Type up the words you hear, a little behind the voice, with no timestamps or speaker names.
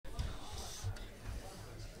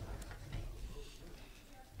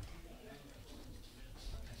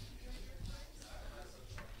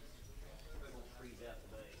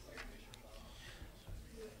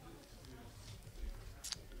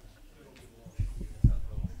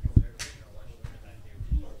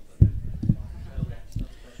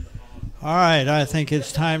All right, I think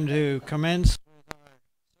it's time to commence with our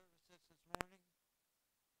services this morning.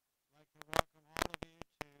 I'd like to welcome all of you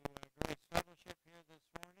to Grace Fellowship here this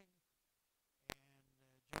morning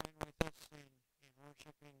and join with us in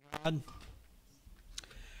worshiping God.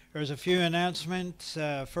 There's a few announcements.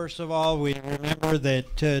 First of all, we remember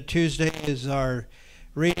that Tuesday is our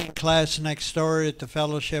reading class next door at the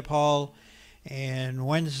Fellowship Hall, and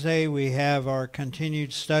Wednesday we have our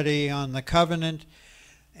continued study on the covenant.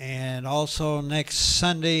 And also next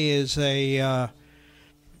Sunday is our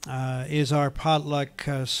potluck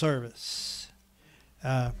service.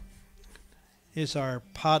 Is our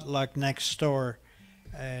potluck next door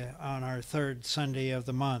on our third Sunday of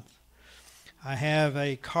the month. I have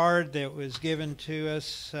a card that was given to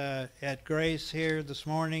us at Grace here this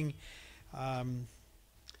morning.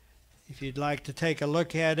 If you'd like to take a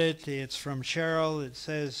look at it, it's from Cheryl. It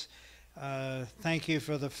says, thank you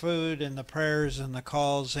for the food and the prayers and the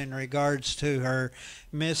calls in regards to her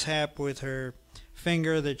mishap with her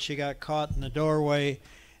finger that she got caught in the doorway.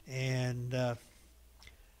 And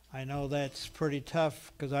I know that's pretty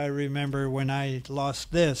tough because I remember when I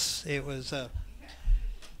lost this, it was a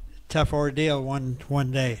tough ordeal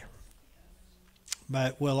one day.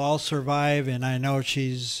 But we'll all survive, and I know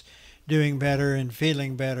she's doing better and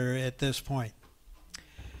feeling better at this point.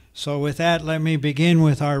 So with that, let me begin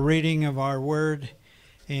with our reading of our word,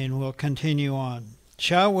 and we'll continue on.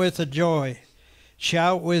 Shout with joy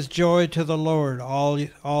to the Lord, all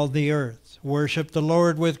the earth. Worship the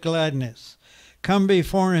Lord with gladness. Come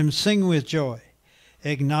before him, sing with joy.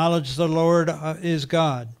 Acknowledge the Lord is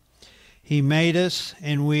God. He made us,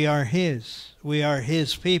 and we are his. We are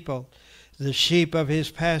his people, the sheep of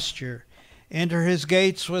his pasture. Enter his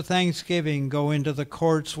gates with thanksgiving. Go into the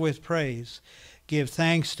courts with praise. Give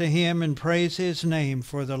thanks to him and praise his name,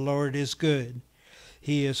 for the Lord is good.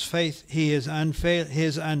 His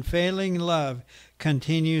unfailing love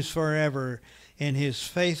continues forever, and his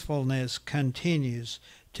faithfulness continues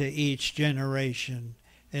to each generation,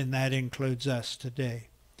 and that includes us today.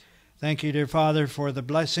 Thank you, dear Father, for the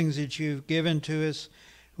blessings that you've given to us.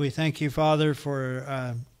 We thank you, Father,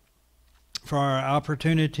 for our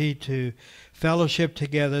opportunity to fellowship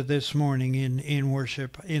together this morning in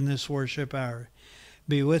worship, in this worship hour.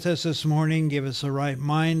 Be with us this morning. Give us the right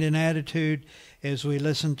mind and attitude as we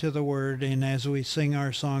listen to the word and as we sing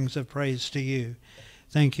our songs of praise to you.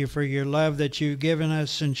 Thank you for your love that you've given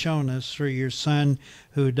us and shown us through your Son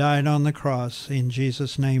who died on the cross. In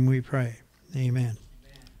Jesus' name we pray. Amen.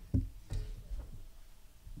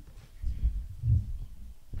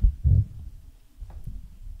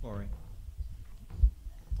 Glory.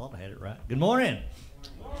 Thought I had it right. Good morning.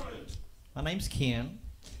 Good morning. My name's Ken.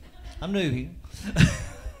 I'm new here.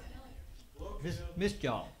 Missed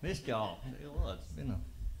y'all. It's been a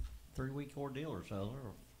 3-week ordeal or so,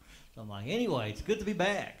 or something like. Anyway, it's good to be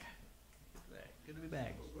back. Good to be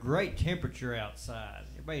back. Great temperature outside.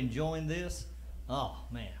 Everybody enjoying this? Oh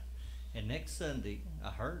man! And next Sunday, I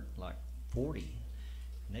heard like 40.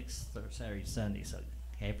 Next Saturday, Sunday. So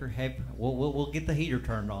happy. We'll get the heater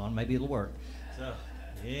turned on. Maybe it'll work. So.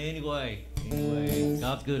 Anyway,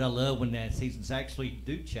 God's good. I love when that seasons actually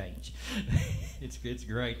do change. It's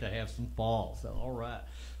great to have some fall. So, all right,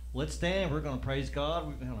 let's stand. We're going to praise God.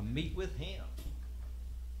 We're going to meet with him.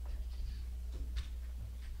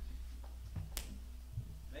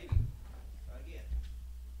 Maybe. Try again.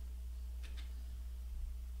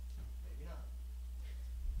 Maybe not.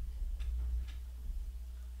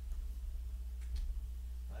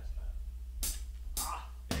 Last time.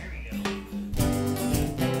 There you go.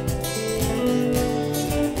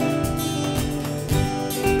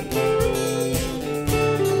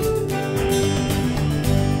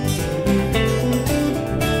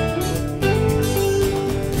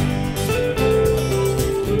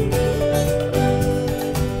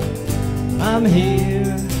 I'm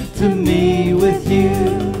here to meet with you.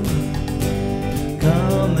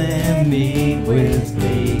 Come and meet with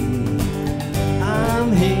me.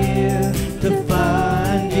 I'm here to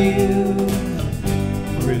find you.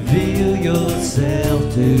 Reveal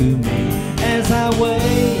yourself to me. As I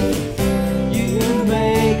wait, you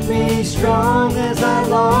make me strong as I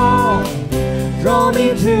long. Draw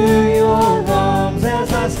me to your arms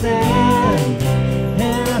as I stand,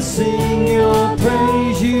 and I sing your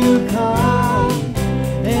praise. You come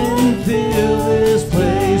and fill this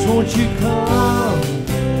place. Won't you come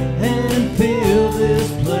and fill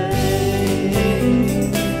this place?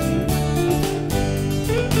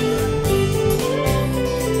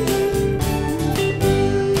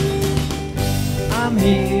 I'm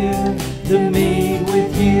here to meet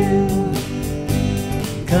with you.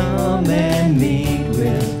 Come and meet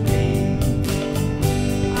with me.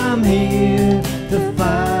 I'm here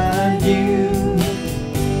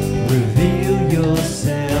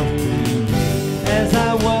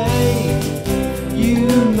You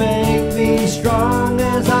make me strong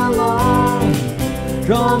as I long.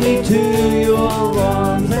 Draw me to your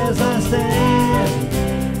arms as I stand,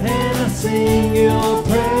 and I sing your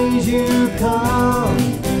praise. You come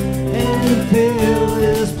and fill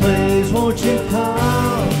this place. Won't you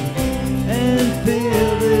come and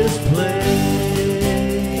fill this place?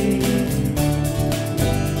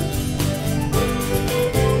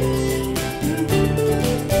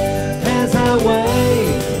 As I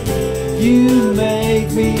wait, you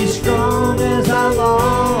make me strong as I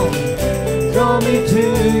long. Draw me to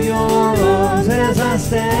your arms as I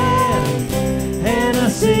stand, and I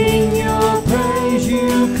sing your praise.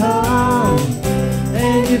 You come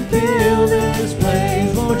and you fill this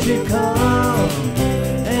place. Won't you come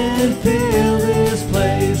and fill this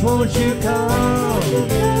place? Won't you come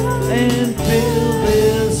and fill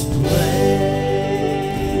this place?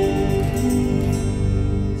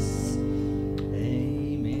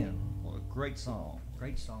 Amen. What a great song.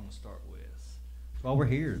 Great song to start with. That's why we're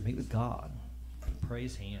here, to meet with God.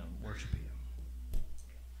 Praise Him, worship Him.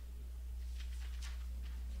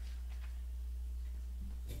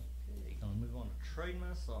 Okay, gonna move on to Trade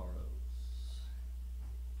My Sorrows.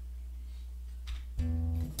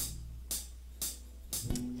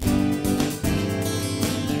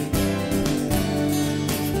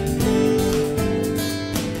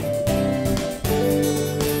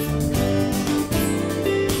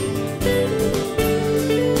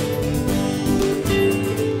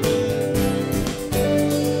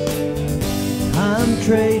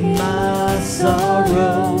 Trading my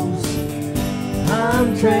sorrows,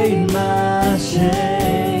 I'm trading my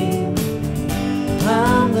shame,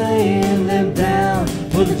 I'm laying them down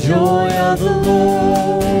for the joy of the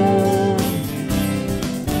Lord.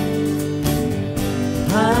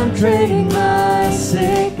 I'm trading my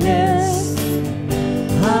sickness,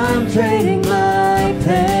 I'm trading my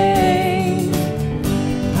pain,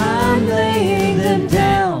 I'm laying them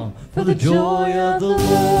down for the joy of the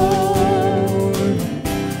Lord.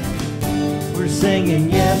 Singing,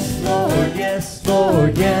 yes, Lord, yes,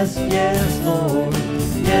 Lord, yes, yes, Lord,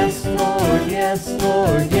 yes, Lord, yes,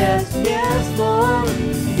 Lord, yes, yes, Lord,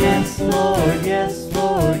 yes, Lord, yes,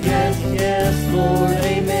 Lord, yes, yes, Lord,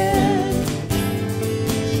 amen.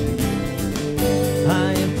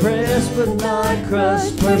 I am pressed but not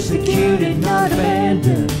crushed, persecuted, not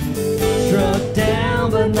abandoned, struck down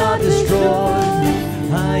but not destroyed.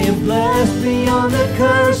 I am blessed beyond the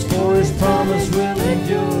curse, for His promise will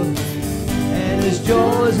endure. His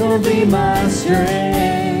joy's gonna be my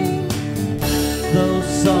strength. Though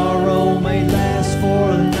sorrow may last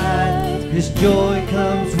for a night, His joy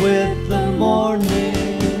comes with the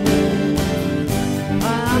morning.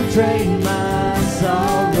 I'm trading my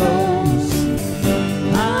sorrows,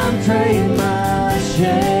 I'm trading my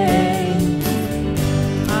shame,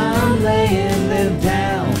 I'm laying them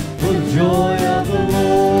down for the joy of the Lord.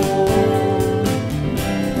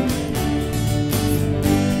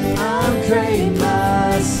 I'm trading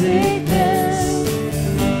my sickness,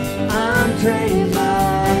 I'm trading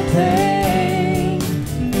my pain,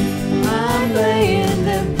 I'm laying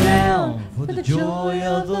them down for the joy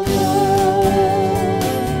of the Lord.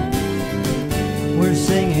 We're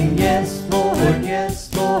singing, yes, Lord, yes,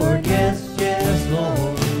 Lord, yes, yes,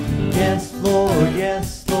 Lord, yes, Lord,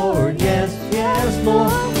 yes, Lord, yes, yes,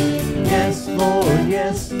 Lord, yes, Lord,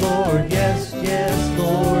 yes, Lord, yes, yes,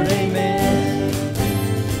 Lord, amen.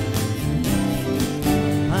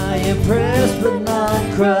 I am pressed but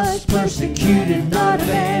not crushed, persecuted, not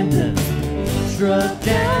abandoned, struck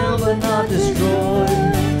down but not destroyed.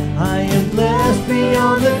 I am blessed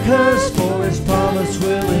beyond the curse, for His promise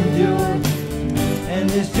will endure, and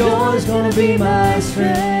His joy is gonna be my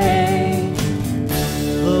strength.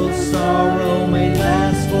 Though sorrow may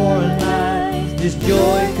last for a night, His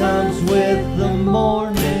joy comes with the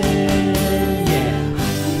morning. Yeah,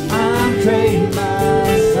 I'm trading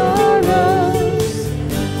my sorrows,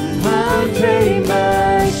 I'm trading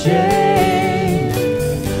my shame,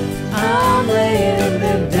 I'm laying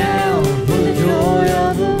them down for the joy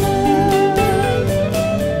of the Lord.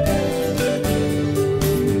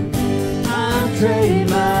 I'm trading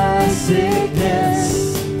my sickness,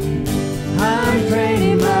 I'm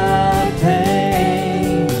trading my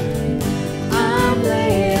pain, I'm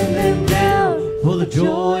laying them down for the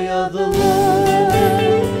joy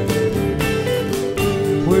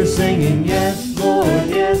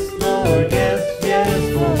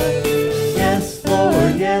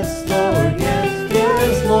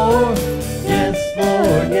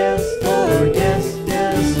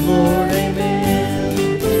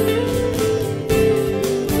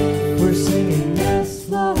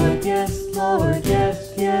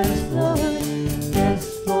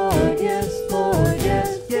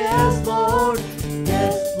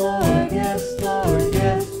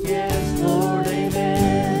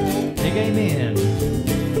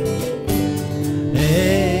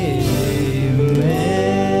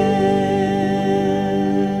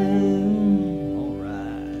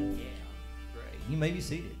be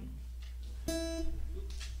seated. I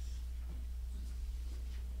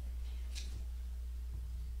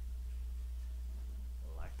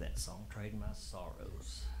like that song, Trading My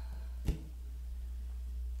Sorrows.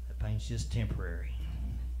 That pain's just temporary.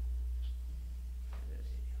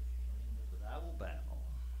 But I will bow.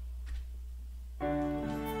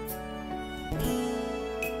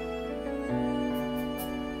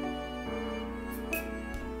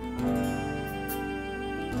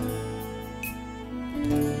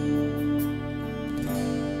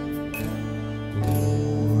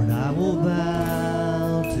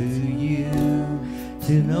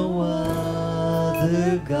 To no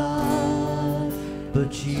other God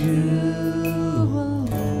but you alone.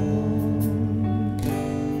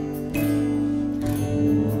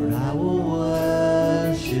 Lord, I will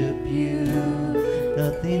worship you.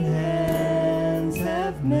 Nothing hands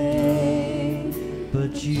have made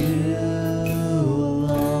but you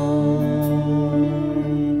alone.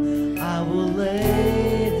 I will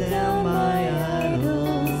lay down my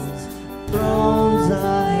idols, thrones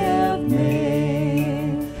I have made.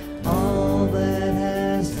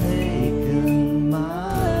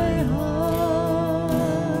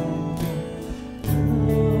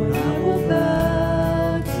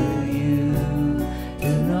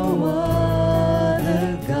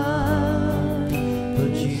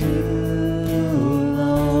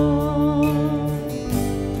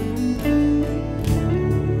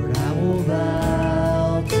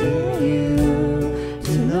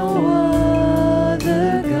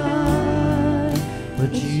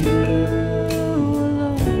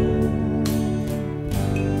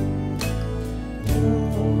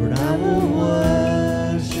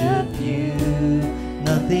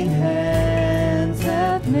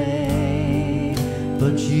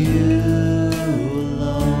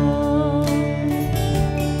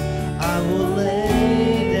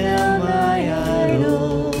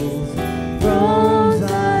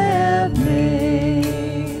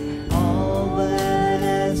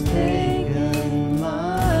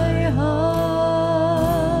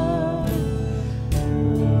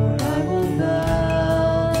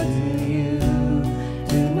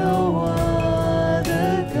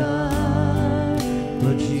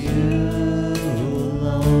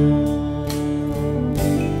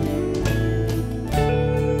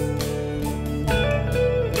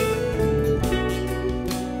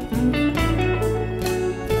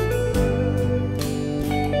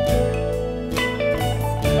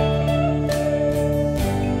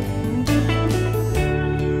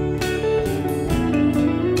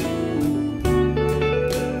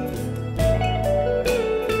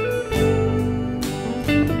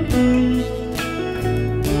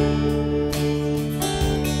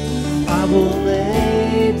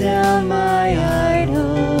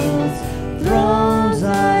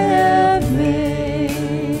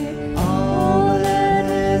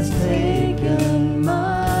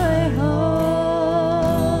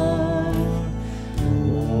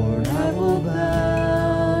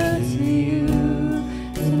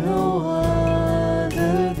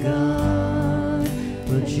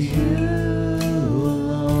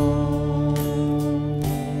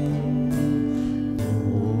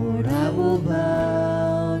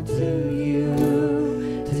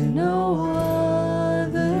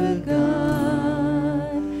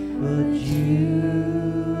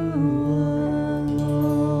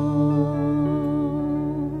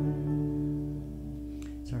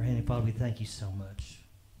 Thank you so much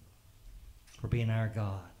for being our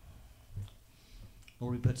God.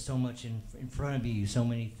 Lord, we put so much in front of you, so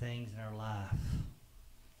many things in our life.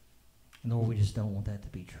 And Lord, we just don't want that to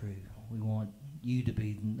be true. We want you to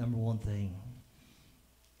be the number one thing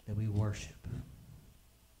that we worship.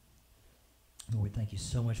 Lord, we thank you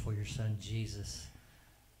so much for your son, Jesus,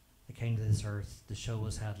 that came to this earth to show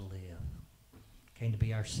us how to live, came to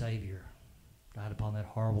be our Savior, died upon that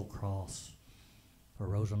horrible cross,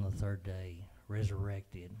 arose on the third day,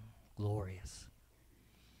 resurrected, glorious.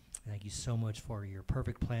 Thank you so much for your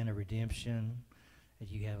perfect plan of redemption, that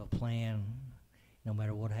you have a plan. No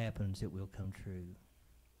matter what happens, it will come true.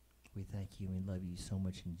 We thank you and love you so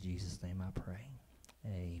much. In Jesus' name I pray.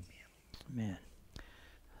 Amen. Amen.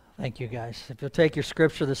 Thank you, guys. If you'll take your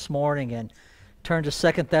scripture this morning and turn to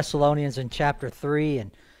 2 Thessalonians in chapter 3, and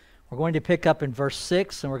we're going to pick up in verse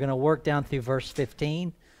 6, and we're going to work down through verse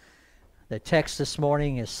 15. The text this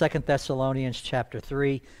morning is 2 Thessalonians chapter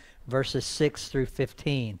 3, verses 6 through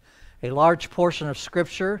 15. A large portion of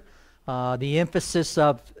Scripture. The emphasis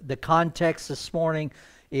of the context this morning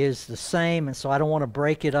is the same, and so I don't want to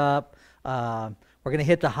break it up. We're going to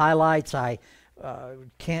hit the highlights. I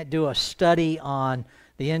can't do a study on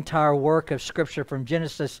the entire work of Scripture from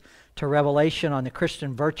Genesis to Revelation on the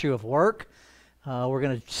Christian virtue of work. We're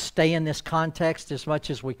going to stay in this context as much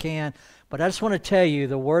as we can. But I just want to tell you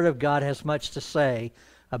the Word of God has much to say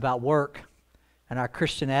about work and our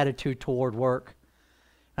Christian attitude toward work.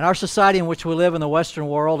 In our society in which we live in the Western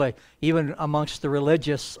world, even amongst the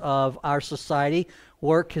religious of our society,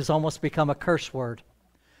 work has almost become a curse word.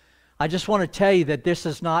 I just want to tell you that this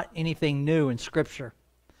is not anything new in Scripture.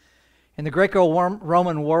 In the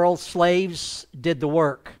Greco-Roman world, slaves did the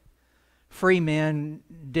work. Free men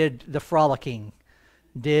did the frolicking,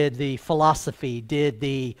 did the philosophy, did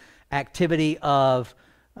the activity of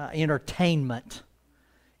entertainment.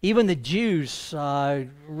 Even the Jews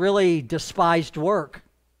really despised work.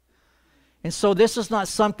 And so this is not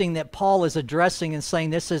something that Paul is addressing and saying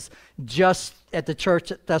this is just at the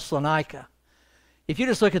church at Thessalonica. If you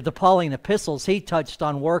just look at the Pauline epistles, he touched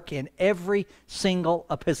on work in every single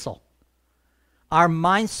epistle. Our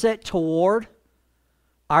mindset toward,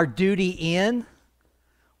 our duty in,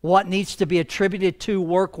 what needs to be attributed to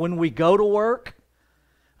work when we go to work,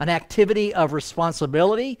 an activity of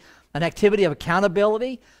responsibility, an activity of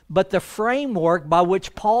accountability, but the framework by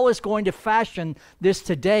which Paul is going to fashion this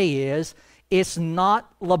today is, it's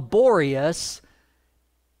not laborious,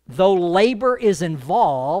 though labor is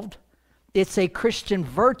involved. It's a Christian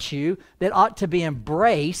virtue that ought to be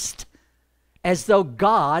embraced as though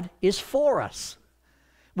God is for us.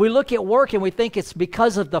 We look at work and we think it's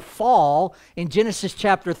because of the fall in Genesis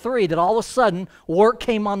chapter 3 that all of a sudden work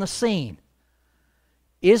came on the scene.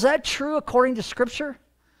 Is that true according to Scripture?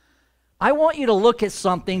 I want you to look at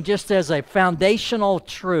something just as a foundational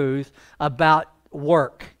truth about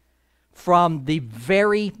work from the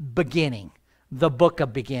very beginning, the book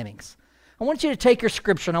of beginnings. I want you to take your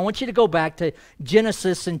Scripture and I want you to go back to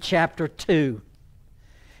Genesis in chapter 2.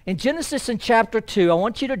 In Genesis in chapter 2, I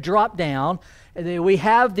want you to drop down. We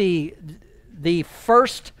have the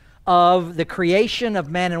first of the creation of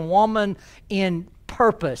man and woman in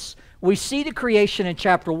purpose. We see the creation in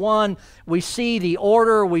chapter 1. We see the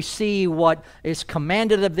order. We see what is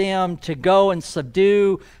commanded of them to go and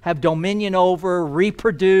subdue, have dominion over,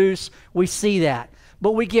 reproduce. We see that.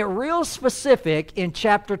 But we get real specific in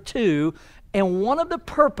chapter 2, and one of the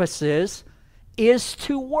purposes is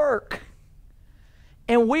to work.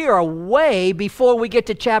 And we are way before we get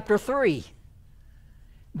to chapter 3.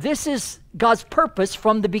 This is God's purpose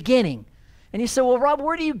from the beginning. And you say, well, Rob,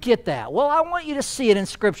 where do you get that? Well, I want you to see it in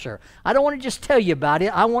Scripture. I don't want to just tell you about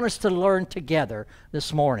it. I want us to learn together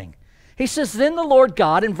this morning. He says, then the Lord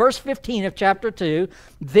God, in verse 15 of chapter 2,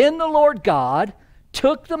 then the Lord God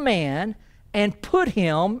took the man and put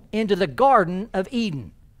him into the Garden of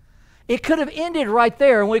Eden. It could have ended right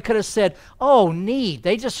there, and we could have said, oh, neat.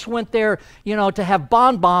 They just went there, to have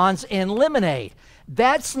bonbons and lemonade.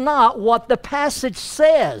 That's not what the passage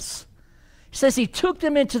says. It says he took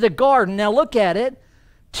them into the garden, now look at it,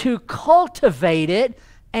 to cultivate it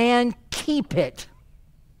and keep it.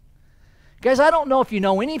 Guys, I don't know if you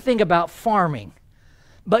know anything about farming,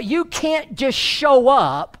 but you can't just show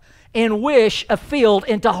up and wish a field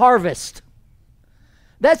into harvest.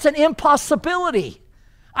 That's an impossibility.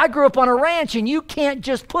 I grew up on a ranch, and you can't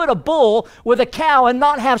just put a bull with a cow and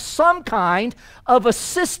not have some kind of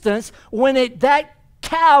assistance when that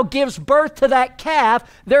cow gives birth to that calf.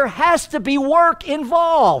 There has to be work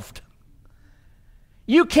involved.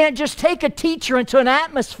 You can't just take a teacher into an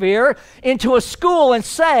atmosphere, into a school, and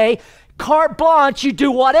say, carte blanche, you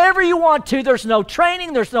do whatever you want to. There's no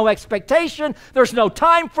training, there's no expectation, there's no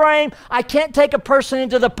time frame. I can't take a person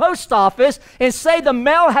into the post office and say the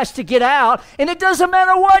mail has to get out, and it doesn't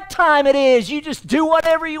matter what time it is. You just do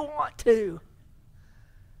whatever you want to.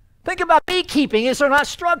 Think about beekeeping. Is there not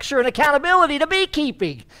structure and accountability to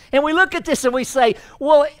beekeeping? And we look at this and we say,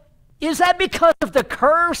 well, is that because of the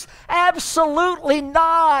curse? Absolutely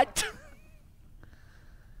not.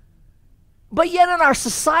 But yet in our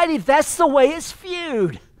society, that's the way it's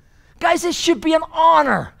viewed. Guys, it should be an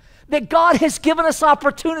honor that God has given us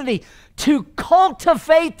opportunity to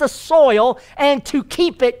cultivate the soil and to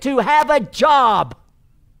keep it, to have a job,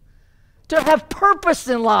 to have purpose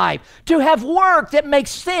in life, to have work that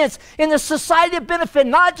makes sense in the society of benefit,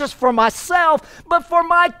 not just for myself, but for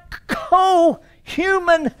my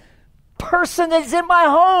co-human person that's in my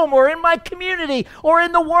home or in my community or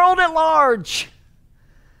in the world at large.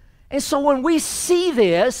 And so when we see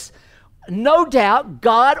this, no doubt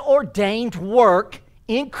God ordained work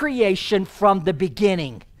in creation from the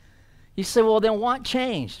beginning. You say, well, then what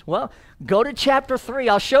changed? Well, go to chapter 3.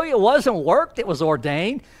 I'll show you it wasn't work that was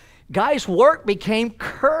ordained. Guys, work became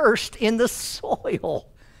cursed in the soil.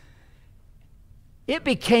 it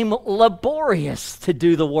became laborious to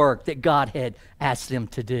do the work that God had asked them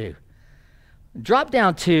to do. Drop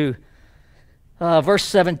down to verse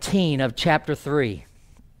 17 of chapter 3.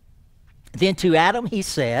 Then to Adam he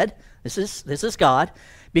said, this is God,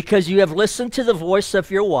 because you have listened to the voice of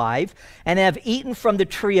your wife and have eaten from the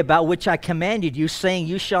tree about which I commanded you, saying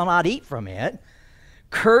you shall not eat from it.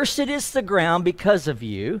 Cursed is the ground because of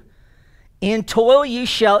you. In toil you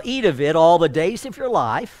shall eat of it all the days of your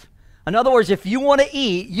life. In other words, if you want to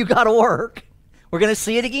eat, you got to work. We're going to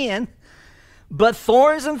see it again. But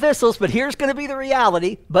thorns and thistles, but here's going to be the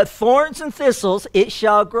reality, but thorns and thistles it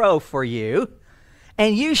shall grow for you,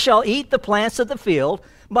 and you shall eat the plants of the field.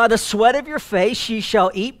 By the sweat of your face you shall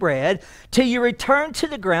eat bread, till you return to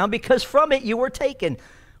the ground, because from it you were taken,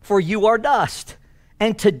 for you are dust,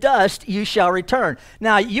 and to dust you shall return.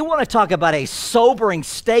 Now, you want to talk about a sobering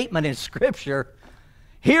statement in Scripture.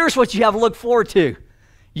 Here's what you have to look forward to.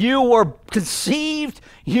 You were conceived,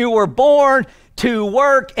 you were born to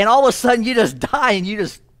work, and all of a sudden you just die and you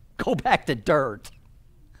just go back to dirt.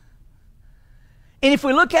 And if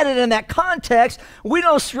we look at it in that context, we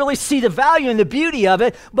don't really see the value and the beauty of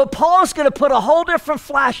it, but Paul's going to put a whole different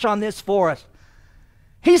flash on this for us.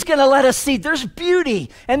 He's going to let us see there's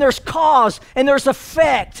beauty and there's cause and there's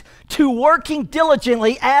effect to working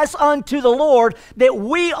diligently as unto the Lord that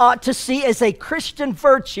we ought to see as a Christian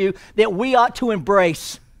virtue that we ought to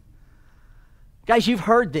embrace. Guys, you've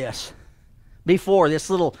heard this before,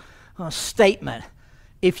 this little statement.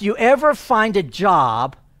 If you ever find a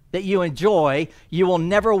job that you enjoy, you will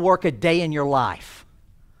never work a day in your life.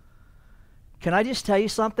 Can I just tell you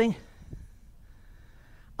something?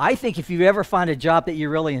 I think if you ever find a job that you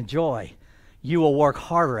really enjoy, you will work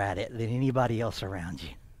harder at it than anybody else around you.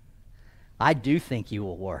 I do think you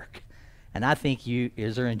will work. And I think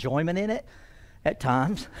is there enjoyment in it? At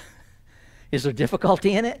times. Is there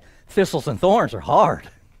difficulty in it? Thistles and thorns are hard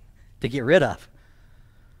to get rid of.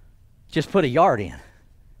 Just put a yard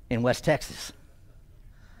in West Texas.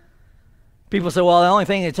 People say, well, the only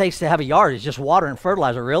thing it takes to have a yard is just water and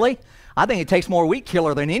fertilizer. Really? I think it takes more weed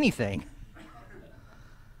killer than anything.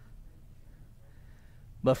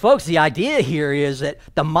 But folks, the idea here is that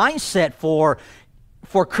the mindset for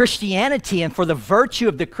Christianity and for the virtue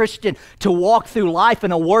of the Christian to walk through life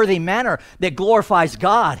in a worthy manner that glorifies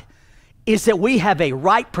God is that we have a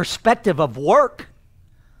right perspective of work.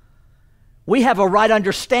 We have a right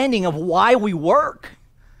understanding of why we work.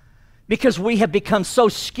 Because we have become so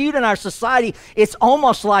skewed in our society, it's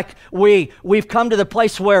almost like we've come to the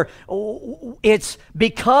place where it's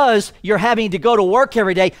because you're having to go to work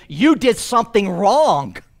every day, you did something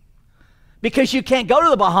wrong. Because you can't go to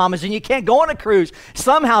the Bahamas and you can't go on a cruise.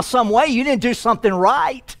 Somehow, some way, you didn't do something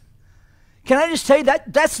right. Can I just tell you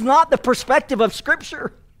that's not the perspective of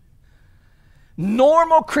Scripture.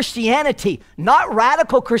 Normal Christianity, not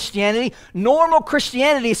radical Christianity, normal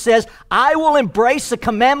Christianity says, I will embrace the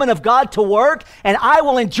commandment of God to work, and I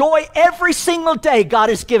will enjoy every single day God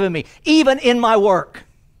has given me, even in my work,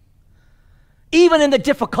 even in the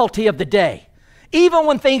difficulty of the day, even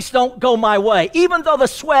when things don't go my way, even though the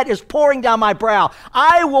sweat is pouring down my brow.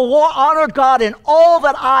 I will honor God in all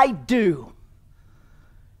that I do,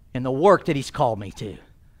 in the work that He's called me to.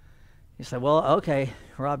 You say, well, okay,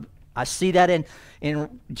 Rob, I see that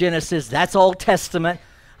in Genesis. That's Old Testament.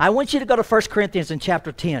 I want you to go to 1 Corinthians in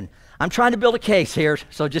chapter 10. I'm trying to build a case here,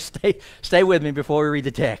 so just stay with me before we read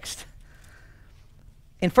the text.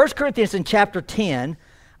 In 1 Corinthians in chapter 10,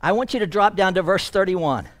 I want you to drop down to verse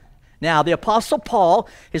 31. Now, the Apostle Paul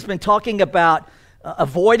has been talking about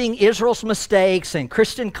avoiding Israel's mistakes and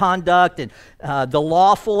Christian conduct and the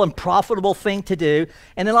lawful and profitable thing to do.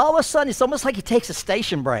 And then all of a sudden, it's almost like he takes a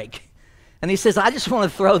station break. And he says, I just want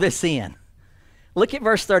to throw this in. Look at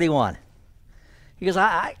verse 31. He goes,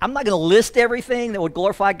 I'm not going to list everything that would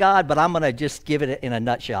glorify God, but I'm going to just give it in a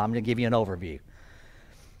nutshell. I'm going to give you an overview.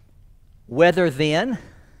 Whether then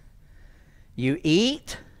you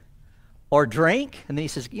eat or drink, and then he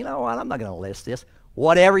says, you know what, I'm not going to list this.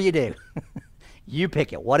 Whatever you do, you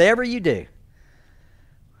pick it. Whatever you do,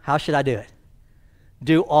 how should I do it?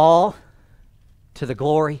 Do all to the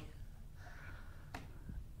glory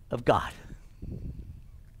of God.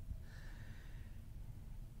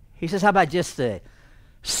 He says, how about just the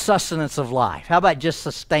sustenance of life? How about just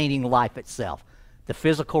sustaining life itself? The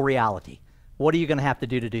physical reality. What are you going to have to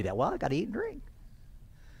do that? Well, I got to eat and drink.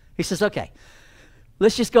 He says, okay,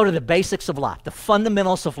 let's just go to the basics of life, the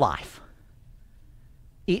fundamentals of life.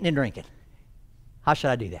 Eating and drinking. How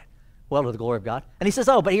should I do that? Well, to the glory of God. And he says,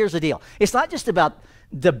 oh, but here's the deal. It's not just about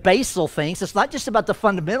the basal things. It's not just about the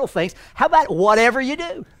fundamental things. How about whatever you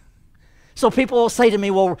do? So people will say to me,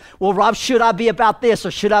 well, Rob, should I be about this or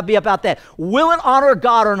should I be about that? Will it honor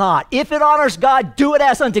God or not? If it honors God, do it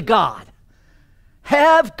as unto God.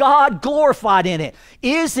 Have God glorified in it.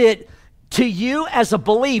 Is it, to you as a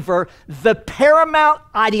believer, the paramount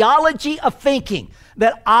ideology of thinking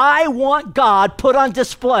that I want God put on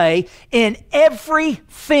display in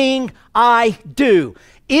everything I do?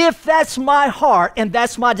 If that's my heart and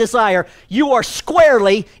that's my desire, you are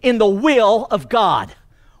squarely in the will of God.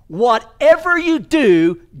 Whatever you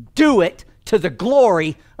do, do it to the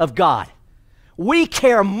glory of God. We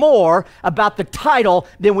care more about the title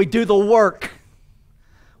than we do the work.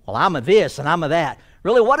 Well, I'm a this and I'm a that.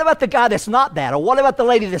 Really, what about the guy that's not that? Or what about the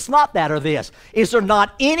lady that's not that or this? Is there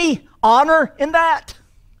not any honor in that?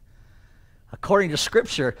 According to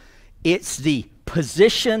Scripture, it's the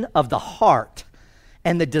position of the heart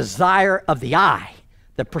and the desire of the eye,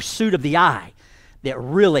 the pursuit of the eye, that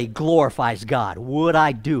really glorifies God. Would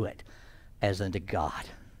I do it as unto God?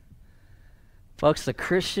 Folks, the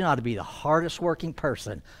Christian ought to be the hardest working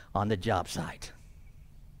person on the job site.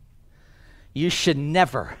 You should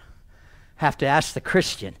never have to ask the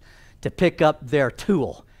Christian to pick up their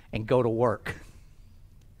tool and go to work.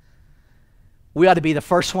 We ought to be the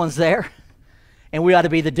first ones there, and we ought to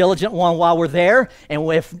be the diligent one while we're there, and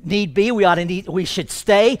if need be, we should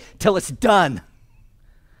stay till it's done.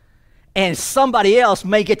 And somebody else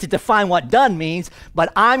may get to define what done means,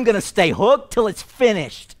 but I'm going to stay hooked till it's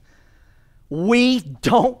finished. We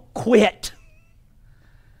don't quit.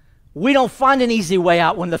 We don't find an easy way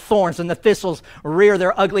out when the thorns and the thistles rear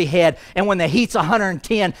their ugly head and when the heat's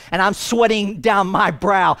 110 and I'm sweating down my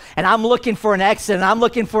brow and I'm looking for an exit and I'm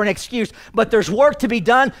looking for an excuse, but there's work to be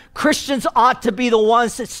done. Christians ought to be the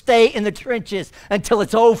ones that stay in the trenches until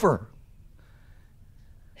it's over.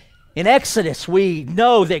 In Exodus, we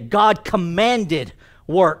know that God commanded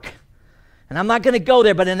work. And I'm not going to go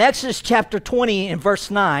there, but in Exodus chapter 20 and verse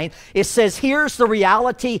 9, it says, here's the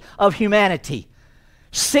reality of humanity.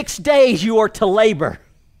 6 days you are to labor,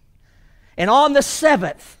 and on the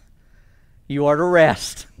seventh you are to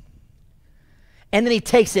rest. And then he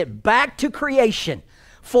takes it back to creation.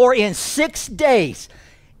 For in 6 days,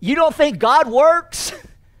 you don't think God works?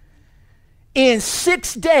 In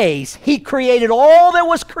 6 days, he created all that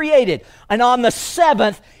was created, and on the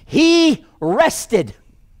seventh, he rested.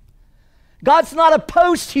 God's not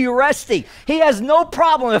opposed to you resting. He has no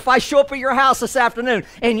problem if I show up at your house this afternoon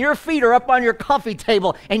and your feet are up on your coffee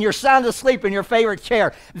table and you're sound asleep in your favorite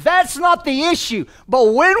chair. That's not the issue.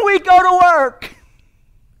 But when we go to work,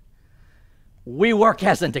 we work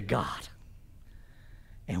as unto God.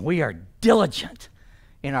 And we are diligent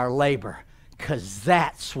in our labor because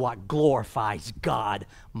that's what glorifies God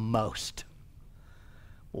most.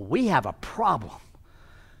 Well, we have a problem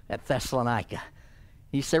at Thessalonica.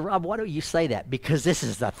 You say, Rob, why do you say that? Because this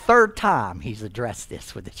is the third time he's addressed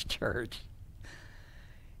this with this church.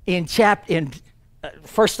 In 1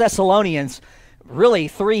 Thessalonians, really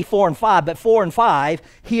 3, 4, and 5, but 4 and 5,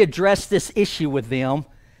 he addressed this issue with them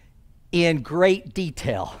in great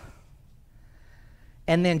detail.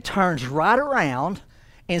 And then turns right around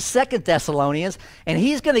in 2 Thessalonians, and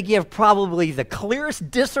he's going to give probably the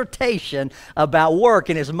clearest dissertation about work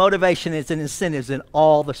and his motivations and incentives in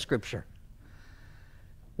all the Scripture.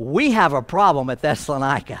 We have a problem at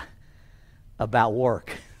Thessalonica about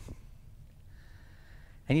work.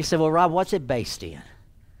 And you say, well, Rob, what's it based in?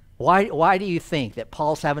 Why do you think that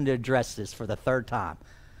Paul's having to address this for the third time?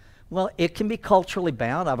 Well, it can be culturally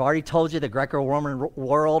bound. I've already told you the Greco-Roman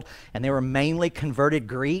world, and they were mainly converted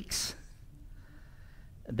Greeks.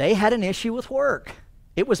 They had an issue with work.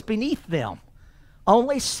 It was beneath them.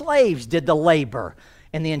 Only slaves did the labor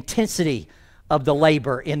and the intensity of the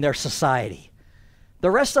labor in their society. The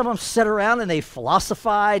rest of them sat around and they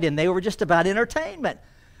philosophized and they were just about entertainment.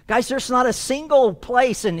 Guys, there's not a single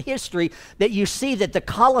place in history that you see that the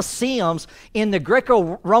Colosseums in the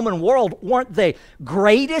Greco-Roman world weren't the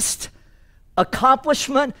greatest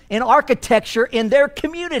accomplishment in architecture in their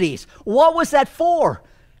communities. What was that for?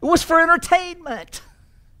 It was for entertainment.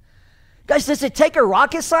 Guys, does it take a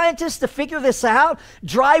rocket scientist to figure this out?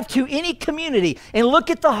 Drive to any community and look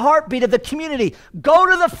at the heartbeat of the community. Go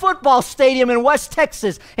to the football stadium in West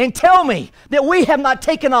Texas and tell me that we have not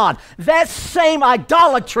taken on that same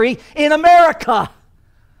idolatry in America.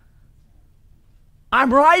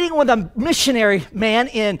 I'm riding with a missionary man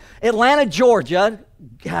in Atlanta, Georgia.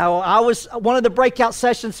 I was one of the breakout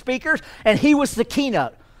session speakers, and he was the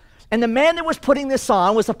keynote. And the man that was putting this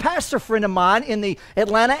on was a pastor friend of mine in the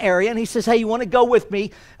Atlanta area, and he says, hey, you want to go with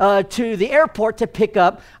me to the airport to pick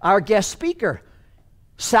up our guest speaker?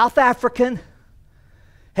 South African,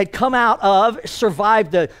 had come out of,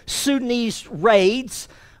 survived the Sudanese raids,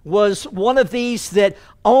 was one of these that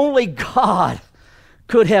only God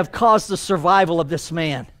could have caused the survival of this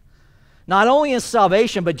man. Not only in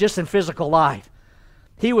salvation, but just in physical life.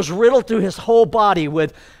 He was riddled through his whole body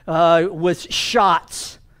with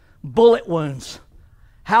shots, bullet wounds.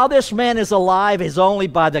 How this man is alive is only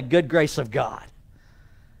by the good grace of God.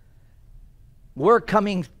 We're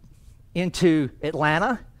coming into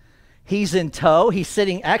Atlanta. He's in tow. He's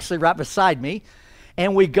sitting actually right beside me.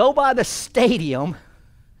 And we go by the stadium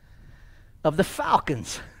of the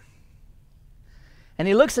Falcons. And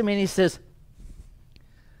he looks at me and he says,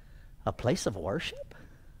 "A place of worship?"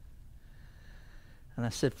 And I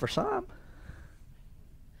said, "For some."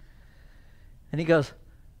 And he goes,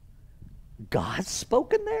 "God's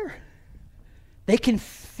spoken there? They can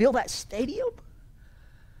fill that stadium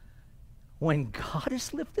when God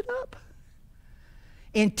is lifted up?"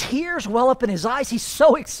 And tears well up in his eyes. He's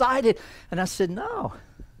so excited. And I said, "No.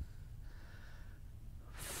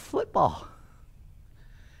 Football."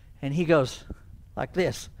 And he goes like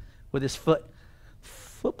this with his foot.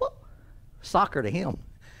 "Football? Soccer to him."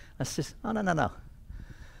 I said, "Oh, no.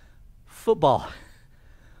 Football.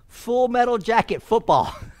 Full metal jacket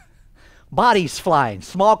football. Bodies flying.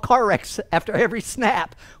 Small car wrecks after every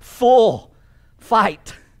snap. Full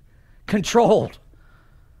fight. Controlled."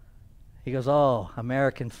 He goes, "Oh,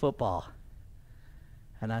 American football."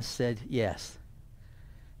 And I said, "Yes."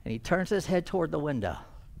 And he turns his head toward the window.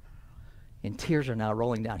 And tears are now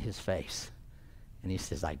rolling down his face. And he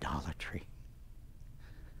says, "Idolatry.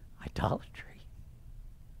 Idolatry."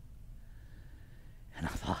 And I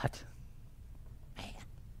thought, man.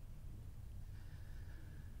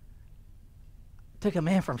 Took a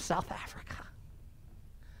man from South Africa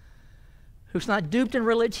who's not duped in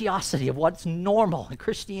religiosity of what's normal in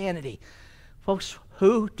Christianity. Folks,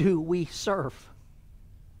 who do we serve?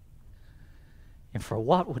 And for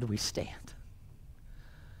what would we stand?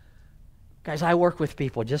 Guys, I work with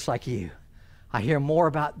people just like you. I hear more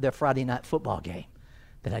about their Friday night football game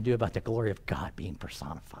than I do about the glory of God being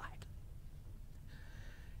personified.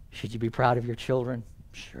 Should you be proud of your children?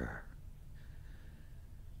 Sure.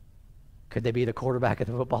 Could they be the quarterback of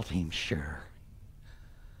the football team? Sure.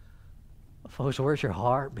 Folks, where's your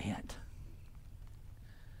heart bent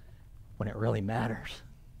when it really matters?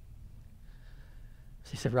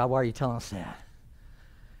 So he said, "Rob, why are you telling us that?"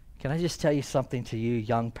 Can I just tell you something to you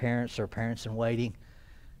young parents or parents in waiting,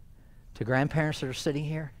 to grandparents that are sitting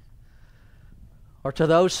here, or to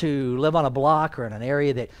those who live on a block or in an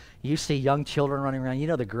area that you see young children running around? You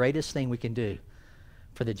know, the greatest thing we can do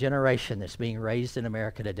for the generation that's being raised in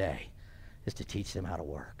America today is to teach them how to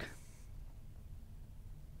work.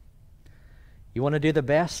 You want to do the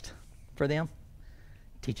best for them?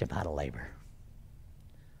 Teach them how to labor.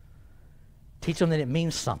 Teach them that it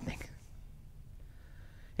means something.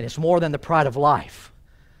 And it's more than the pride of life.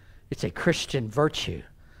 It's a Christian virtue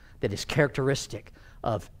that is characteristic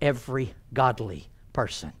of every godly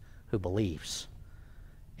person who believes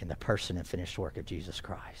in the person and finished work of Jesus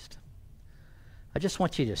Christ. I just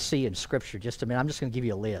want you to see in Scripture just a minute. I'm just going to give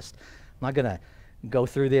you a list. I'm not going to go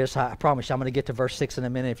through this. I promise you I'm going to get to verse 6 in a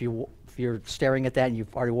minute. If you're staring at that and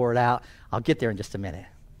you've already wore it out, I'll get there in just a minute.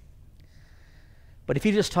 But if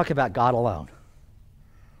you just talk about God alone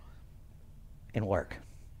in work,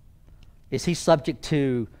 is he subject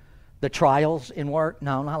to the trials in work?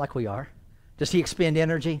 No, not like we are. Does he expend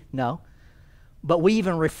energy? No. But we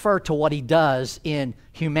even refer to what he does in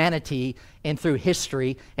humanity and through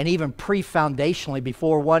history, and even pre-foundationally,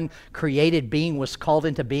 before one created being was called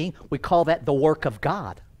into being, we call that the work of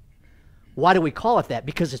God. Why do we call it that?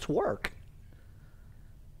 Because it's work.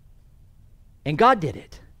 And God did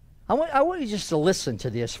it. I want you just to listen to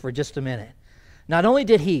this for just a minute. Not only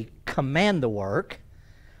did he command the work,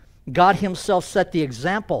 God himself set the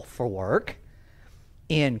example for work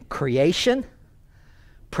in creation,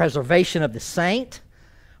 preservation of the saint,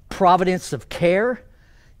 providence of care,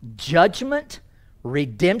 judgment,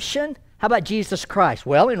 redemption. How about Jesus Christ?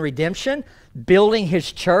 Well, in redemption, building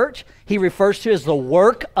his church, he refers to as the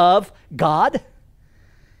work of God,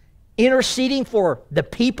 interceding for the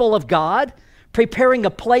people of God, preparing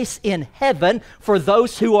a place in heaven for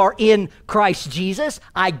those who are in Christ Jesus.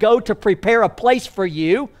 I go to prepare a place for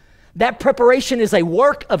you. That preparation is a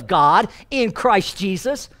work of God in Christ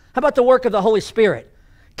Jesus. How about the work of the Holy Spirit?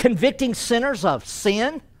 Convicting sinners of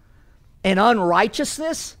sin and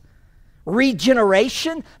unrighteousness,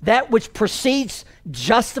 regeneration, that which precedes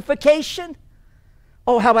justification.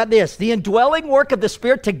 Oh, how about this? The indwelling work of the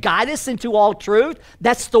Spirit to guide us into all truth.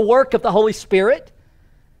 That's the work of the Holy Spirit.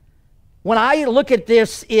 When I look at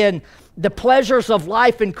this in the pleasures of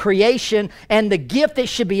life and creation and the gift that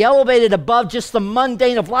should be elevated above just the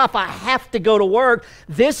mundane of life, I have to go to work.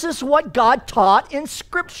 This is what God taught in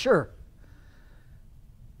Scripture.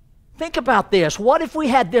 Think about this. What if we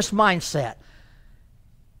had this mindset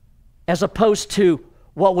as opposed to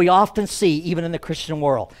what we often see even in the Christian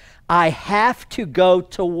world? I have to go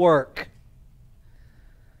to work.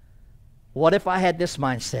 What if I had this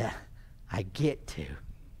mindset? I get to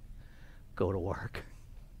go to work.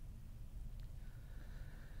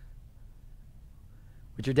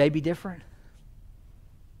 Would your day be different?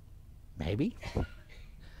 Maybe.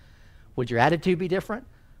 Would your attitude be different?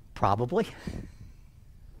 Probably.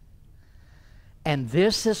 And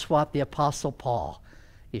this is what the Apostle Paul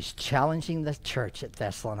is challenging the church at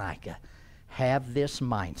Thessalonica. Have this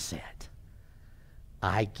mindset.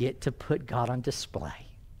 I get to put God on display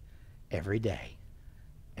every day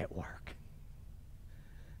at work.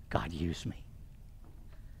 God, use me.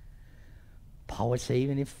 Paul would say,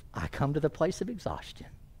 even if I come to the place of exhaustion,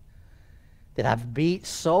 that I've beat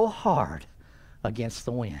so hard against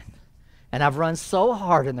the wind, and I've run so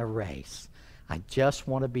hard in the race, I just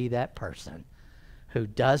want to be that person who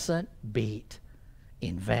doesn't beat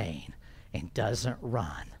in vain and doesn't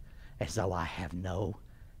run as though I have no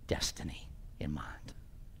destiny in mind.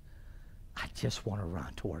 I just want to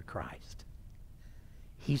run toward Christ.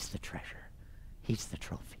 He's the treasure. He's the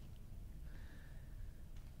trophy.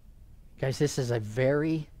 Guys, this is a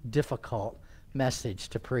very difficult message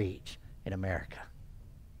to preach in America.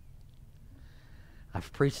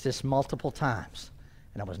 I've preached this multiple times,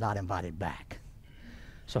 and I was not invited back.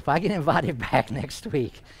 So if I get invited back next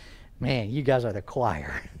week, man, you guys are the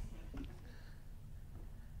choir.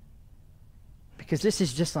 Because this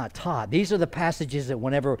is just not taught. These are the passages that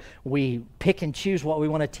whenever we pick and choose what we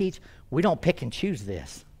want to teach, we don't pick and choose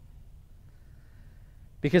this.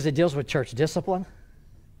 Because it deals with church discipline.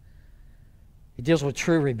 It deals with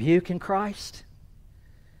true rebuke in Christ.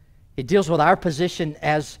 It deals with our position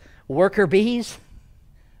as worker bees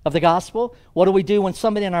of the gospel. What do we do when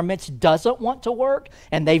somebody in our midst doesn't want to work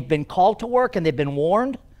and they've been called to work and they've been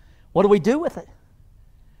warned? What do we do with it?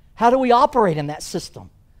 How do we operate in that system?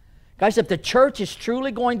 Guys, if the church is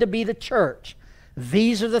truly going to be the church,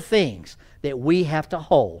 these are the things that we have to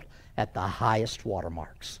hold at the highest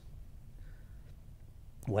watermarks.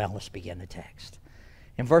 Well, let's begin the text.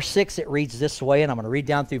 In verse 6, it reads this way, and I'm going to read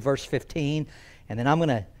down through verse 15, and then I'm going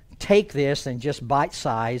to take this and just bite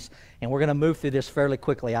size, and we're going to move through this fairly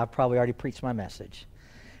quickly. I've probably already preached my message.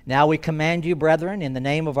 Now we command you, brethren, in the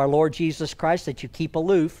name of our Lord Jesus Christ, that you keep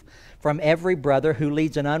aloof from every brother who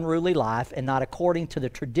leads an unruly life and not according to the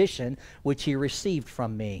tradition which he received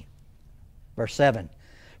from me. Verse 7,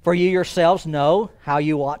 for you yourselves know how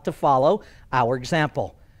you ought to follow our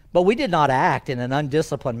example. But we did not act in an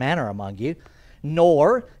undisciplined manner among you,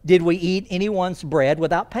 nor did we eat anyone's bread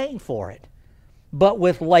without paying for it. But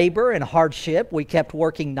with labor and hardship we kept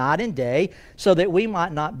working night and day, so that we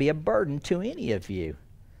might not be a burden to any of you.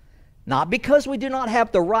 Not because we do not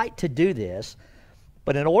have the right to do this,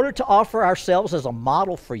 but in order to offer ourselves as a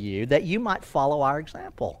model for you, that you might follow our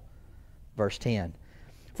example. Verse 10,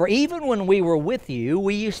 for even when we were with you,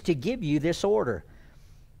 we used to give you this order.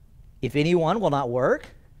 If anyone will not work,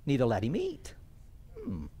 neither let him eat.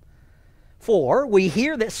 For we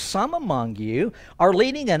hear that some among you are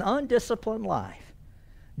leading an undisciplined life,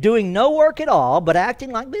 doing no work at all, but acting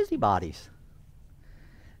like busybodies.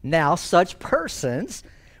 Now such persons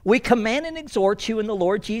we command and exhort you in the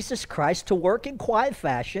Lord Jesus Christ to work in quiet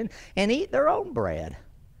fashion and eat their own bread.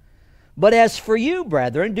 But as for you,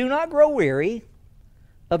 brethren, do not grow weary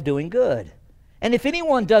of doing good. And if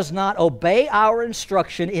anyone does not obey our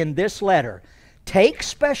instruction in this letter, take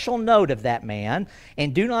special note of that man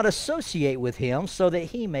and do not associate with him, so that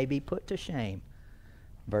he may be put to shame.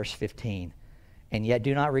 Verse 15, and yet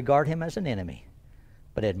do not regard him as an enemy,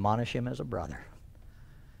 but admonish him as a brother.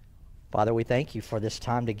 Father, we thank you for this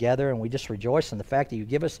time together, and we just rejoice in the fact that you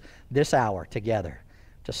give us this hour together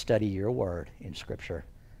to study your word in Scripture.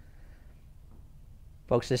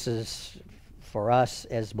 Folks, this is for us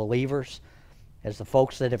as believers, as the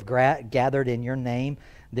folks that have gathered in your name.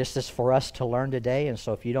 This is for us to learn today, and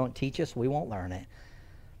so if you don't teach us, we won't learn it.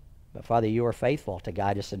 But Father, you are faithful to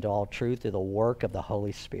guide us into all truth through the work of the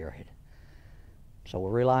Holy Spirit. So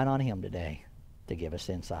we're relying on him today to give us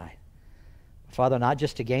insight. Father, not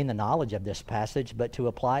just to gain the knowledge of this passage, but to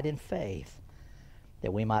apply it in faith,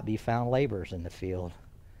 that we might be found laborers in the field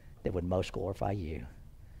that would most glorify you.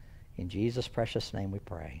 In Jesus' precious name we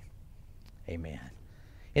pray. Amen.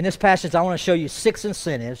 In this passage, I want to show you 6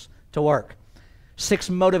 incentives to work. 6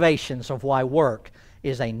 motivations of why work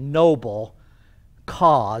is a noble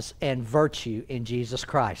cause and virtue in Jesus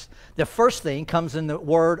Christ. The first thing comes in the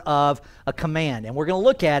word of a command, and we're going to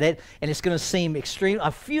look at it, and it's going to seem extreme. A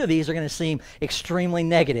few of these are going to seem extremely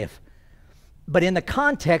negative, but in the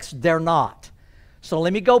context, they're not. So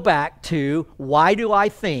let me go back to why do I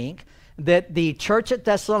think that the church at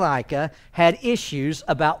Thessalonica had issues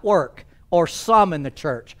about work, or some in the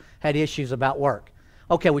church had issues about work.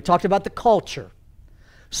 Okay, we talked about the culture.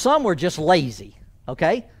 Some were just lazy,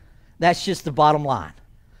 okay? That's just the bottom line.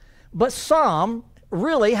 But some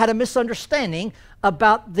really had a misunderstanding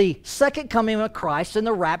about the second coming of Christ and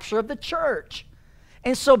the rapture of the church.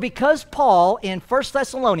 And so because Paul in 1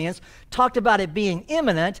 Thessalonians talked about it being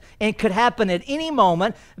imminent and could happen at any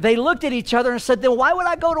moment, they looked at each other and said, then why would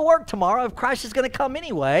I go to work tomorrow if Christ is going to come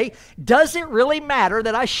anyway? Does it really matter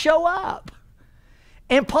that I show up?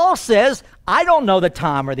 And Paul says, I don't know the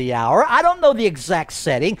time or the hour. I don't know the exact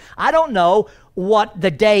setting. I don't know what the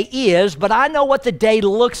day is, but I know what the day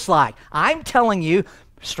looks like. I'm telling you,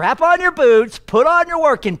 strap on your boots, put on your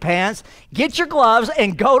working pants, get your gloves,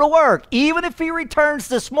 and go to work. Even if he returns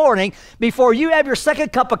this morning, before you have your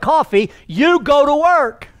second cup of coffee, you go to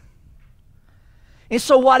work. And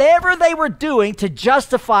so whatever they were doing to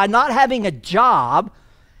justify not having a job,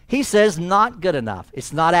 he says, not good enough.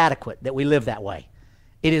 It's not adequate that we live that way.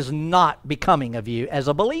 It is not becoming of you as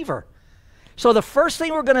a believer. So the first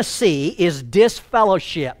thing we're going to see is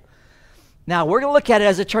disfellowship. Now, we're going to look at it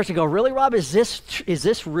as a church and go, really, Rob, is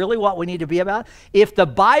this really what we need to be about? If the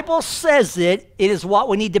Bible says it, it is what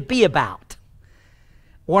we need to be about.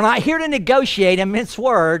 We're not here to negotiate and mince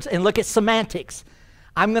words and look at semantics.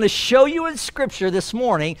 I'm going to show you in Scripture this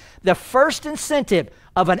morning the first incentive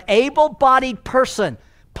of an able-bodied person.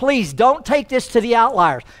 Please don't take this to the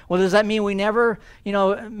outliers. Well, does that mean we never,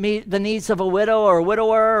 meet the needs of a widow or a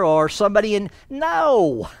widower or somebody in?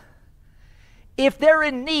 No. If they're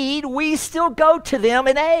in need, we still go to them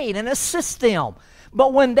and aid and assist them.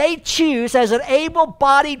 But when they choose as an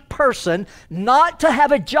able-bodied person not to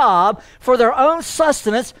have a job for their own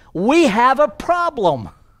sustenance, we have a problem.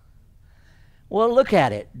 Well, look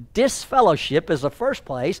at it. Disfellowship is the first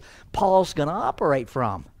place Paul's going to operate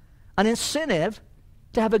from. An incentive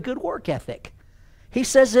to have a good work ethic. He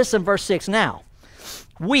says this in verse 6. Now,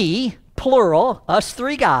 we, plural, us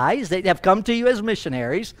three guys that have come to you as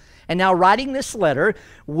missionaries, and now writing this letter,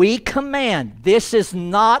 we command. This is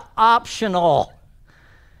not optional.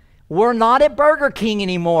 We're not at Burger King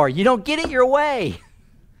anymore. You don't get it your way.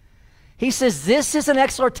 He says this is an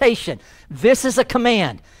exhortation. This is a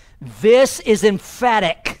command. This is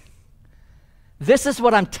emphatic. This is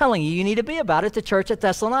what I'm telling you need to be about at the church at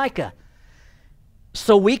Thessalonica.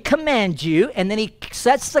 So we command you, and then he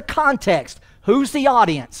sets the context. Who's the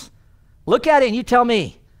audience? Look at it and you tell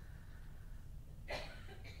me.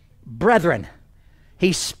 Brethren.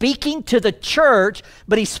 He's speaking to the church,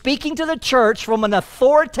 but he's speaking to the church from an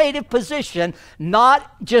authoritative position,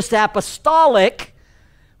 not just apostolic,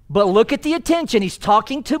 but look at the attention. He's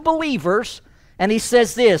talking to believers, and he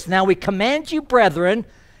says this, now we command you, brethren,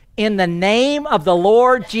 in the name of the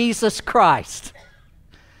Lord Jesus Christ.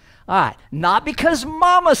 All right, not because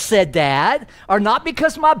mama said that, or not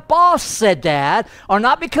because my boss said that, or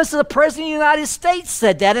not because the President of the United States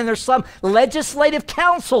said that, and there's some legislative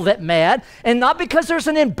council that met, and not because there's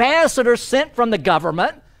an ambassador sent from the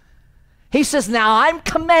government. He says, now I'm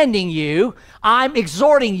commanding you, I'm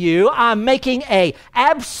exhorting you, I'm making an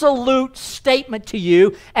absolute statement to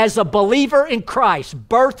you as a believer in Christ,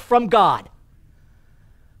 birthed from God.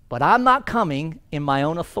 But I'm not coming in my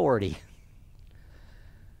own authority.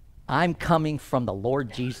 I'm coming from the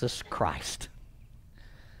Lord Jesus Christ.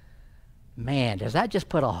 Man, does that just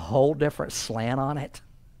put a whole different slant on it?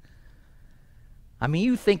 I mean,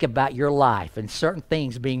 you think about your life and certain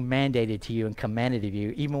things being mandated to you and commanded of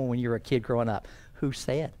you, even when you were a kid growing up. Who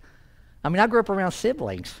said? I mean, I grew up around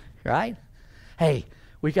siblings, right? Hey,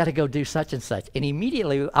 we got to go do such and such. And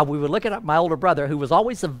immediately we would look at my older brother, who was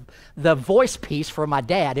always the voice piece for my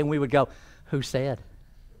dad, and we would go, who said?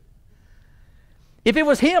 If it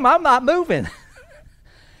was him, I'm not moving.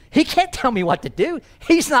 He can't tell me what to do.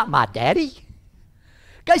 He's not my daddy.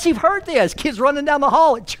 Guys, you've heard this. Kids running down the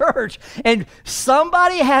hall at church, and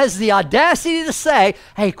somebody has the audacity to say,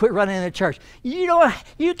 hey, quit running in the church.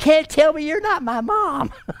 You can't tell me you're not my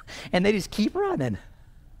mom. And they just keep running.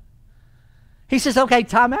 He says, okay,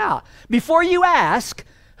 time out. Before you ask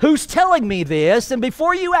who's telling me this, and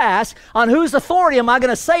before you ask on whose authority am I going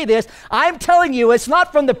to say this, I'm telling you it's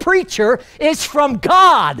not from the preacher, it's from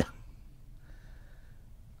God.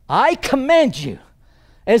 I commend you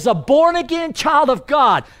as a born-again child of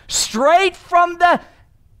God, straight from the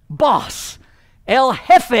boss. El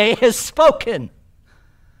Jefe has spoken.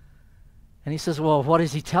 And he says, well, what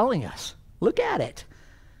is he telling us? Look at it.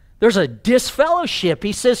 There's a disfellowship.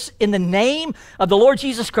 He says, in the name of the Lord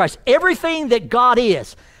Jesus Christ, everything that God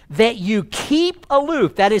is, that you keep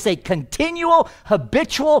aloof. That is a continual,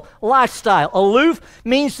 habitual lifestyle. Aloof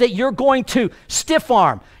means that you're going to stiff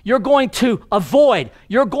arm. You're going to avoid.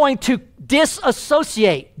 You're going to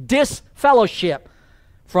disassociate, disfellowship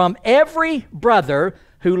from every brother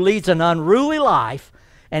who leads an unruly life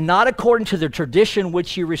and not according to the tradition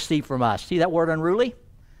which you receive from us. See that word unruly?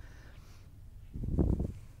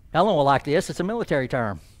 Ellen will like this. It's a military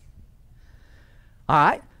term. All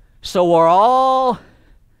right. So we're all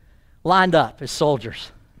lined up as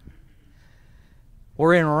soldiers.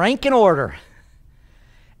 We're in rank and order.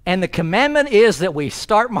 And the commandment is that we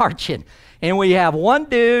start marching. And we have one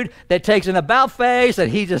dude that takes an about face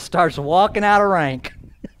and he just starts walking out of rank.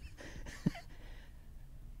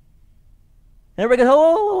 Everybody goes,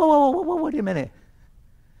 oh, wait a minute.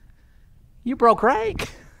 You broke rank.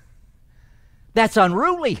 That's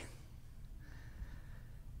unruly.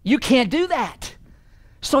 You can't do that.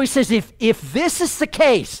 So he says, if this is the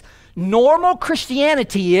case, normal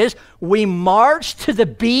Christianity is we march to the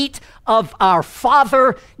beat of our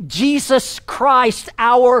Father, Jesus Christ,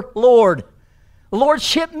 our Lord.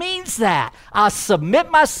 Lordship means that. I submit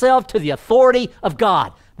myself to the authority of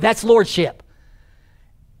God. That's lordship.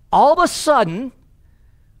 All of a sudden,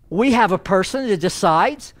 we have a person that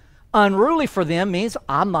decides unruly for them means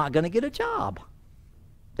I'm not going to get a job.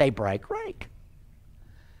 They break rank.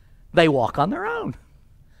 They walk on their own.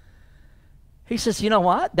 He says, you know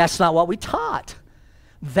what? That's not what we taught.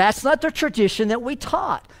 That's not the tradition that we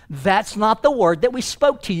taught. That's not the word that we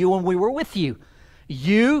spoke to you when we were with you.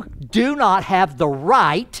 You do not have the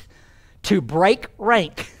right to break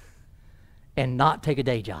rank and not take a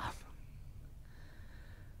day job.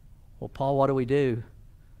 Well, Paul, what do we do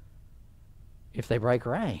if they break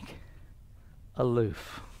rank?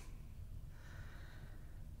 Aloof.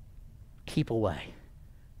 Keep away.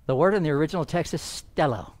 The word in the original text is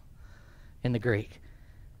stello in the Greek.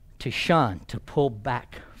 To shun, to pull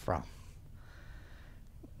back from.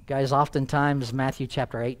 Guys, oftentimes Matthew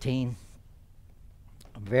chapter 18,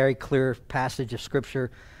 a very clear passage of Scripture,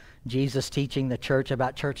 Jesus teaching the church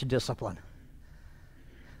about church discipline.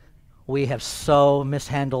 We have so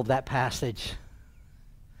mishandled that passage.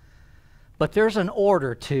 But there's an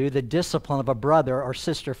order to the discipline of a brother or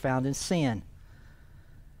sister found in sin.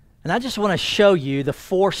 And I just want to show you the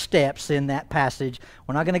 4 steps in that passage.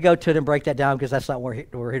 We're not going to go to it and break that down because that's not what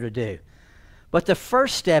we're here to do. But the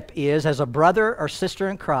first step is, as a brother or sister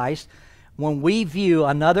in Christ, when we view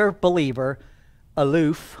another believer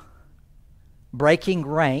aloof, breaking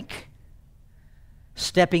rank,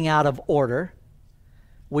 stepping out of order,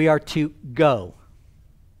 we are to go.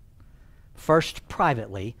 First,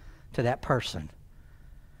 privately, to that person.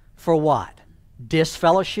 For what?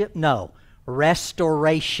 Disfellowship? No.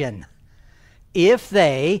 Restoration. If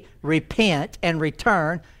they repent and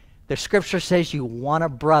return, the Scripture says you want a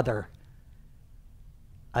brother,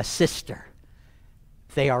 a sister.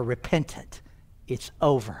 They are repentant. It's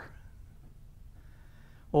over.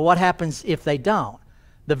 Well, what happens if they don't?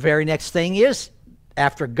 The very next thing is,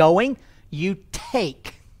 after going, you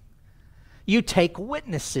take. You take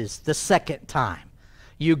witnesses the second time.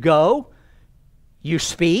 You go, you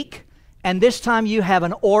speak, and this time you have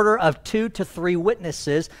an order of 2 to 3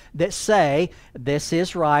 witnesses that say, this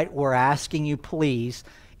is right, we're asking you please,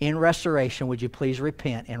 in restoration, would you please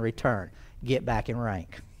repent and return? Get back in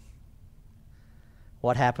rank.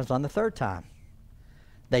 What happens on the third time?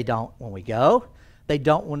 They don't when we go. They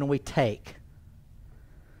don't when we take.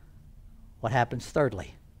 What happens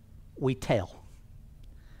thirdly? We tell.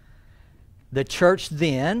 The church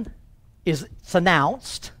then it's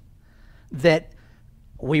announced that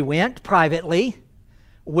we went privately,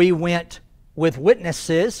 we went with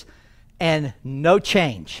witnesses, and no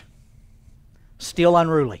change. Still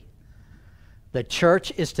unruly. The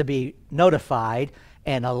church is to be notified,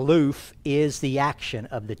 and aloof is the action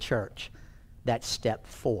of the church. That's step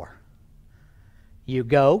 4. You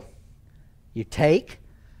go, you take,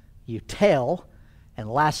 you tell,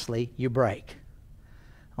 and lastly, you break.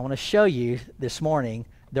 I want to show you this morning,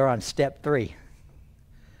 they're on step 3.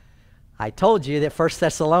 I told you that 1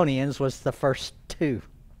 Thessalonians was the first 2.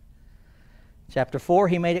 Chapter 4,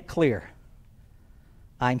 he made it clear.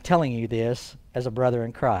 I'm telling you this as a brother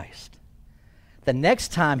in Christ. The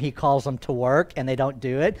next time he calls them to work and they don't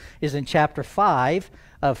do it is in chapter 5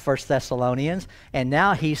 of 1 Thessalonians. And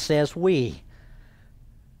now he says we.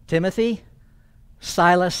 Timothy,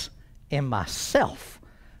 Silas, and myself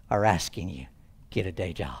are asking you, get a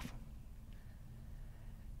day job.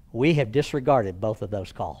 We have disregarded both of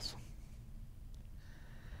those calls.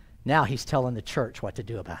 Now he's telling the church what to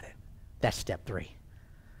do about it. That's step 3.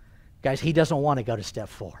 Guys, he doesn't want to go to step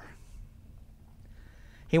 4.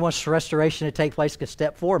 He wants restoration to take place because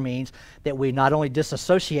step 4 means that we not only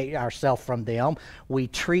disassociate ourselves from them, we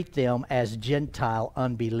treat them as Gentile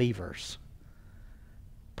unbelievers.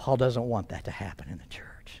 Paul doesn't want that to happen in the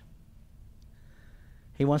church.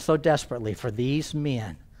 He wants so desperately for these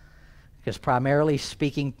men, because primarily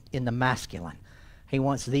speaking in the masculine, he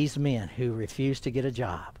wants these men who refuse to get a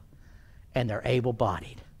job and they're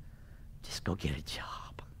able-bodied, just go get a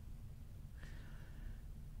job.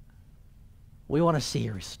 We want to see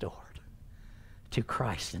you restored to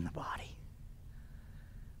Christ in the body.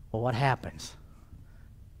 Well, what happens?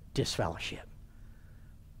 Disfellowship,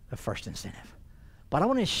 the first incentive. But I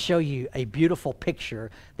want to show you a beautiful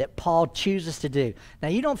picture that Paul chooses to do. Now,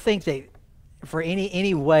 you don't think that for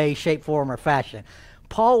any way, shape, form, or fashion,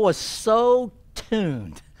 Paul was so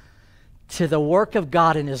tuned to the work of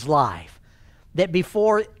God in his life that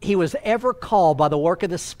before he was ever called by the work of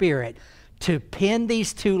the Spirit to pen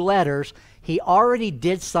these 2 letters, he already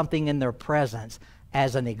did something in their presence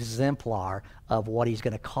as an exemplar of what he's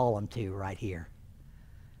going to call them to right here.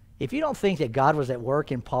 If you don't think that God was at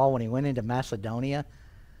work in Paul when he went into Macedonia,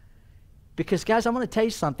 because, guys, I'm going to tell you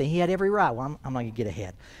something. He had every right. Well, I'm not going to get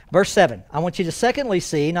ahead. Verse 7, I want you to secondly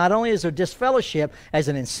see, not only is there disfellowship as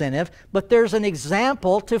an incentive, but there's an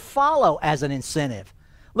example to follow as an incentive.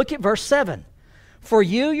 Look at verse 7. For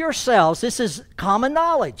you yourselves, this is common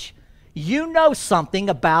knowledge. You know something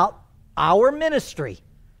about our ministry.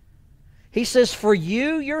 He says, for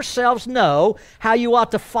you yourselves know how you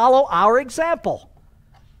ought to follow our example.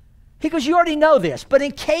 He goes, you already know this, but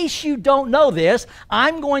in case you don't know this,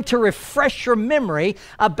 I'm going to refresh your memory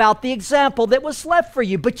about the example that was left for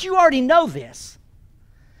you, but you already know this.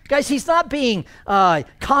 Guys, he's not being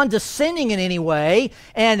condescending in any way,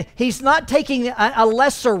 and he's not taking a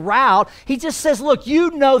lesser route. He just says, look, you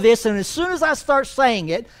know this, and as soon as I start saying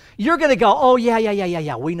it, you're going to go, oh,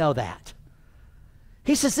 yeah, we know that.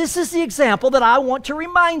 He says, this is the example that I want to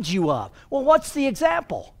remind you of. Well, what's the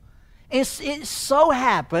example? And it so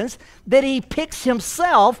happens that he picks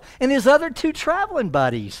himself and his other 2 traveling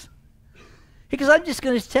buddies. He goes, I'm just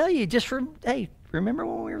going to tell you, hey, remember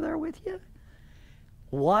when we were there with you?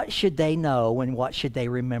 What should they know and what should they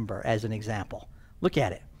remember as an example? Look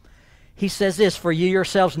at it. He says this, for you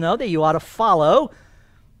yourselves know that you ought to follow,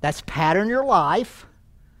 that's pattern your life,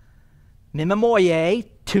 mimemoie,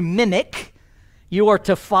 to mimic. You are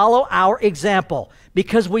to follow our example.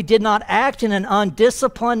 Because we did not act in an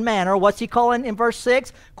undisciplined manner. What's he calling in verse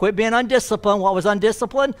 6? Quit being undisciplined. What was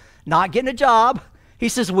undisciplined? Not getting a job. He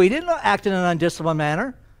says, we didn't act in an undisciplined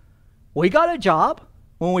manner. We got a job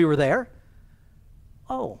when we were there.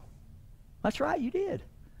 Oh, that's right, you did.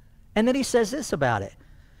 And then he says this about it.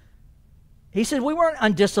 He said, we weren't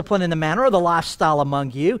undisciplined in the manner of the lifestyle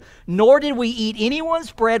among you, nor did we eat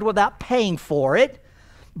anyone's bread without paying for it.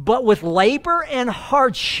 But with labor and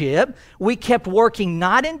hardship, we kept working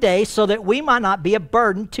night and day so that we might not be a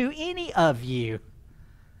burden to any of you.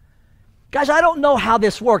 Guys, I don't know how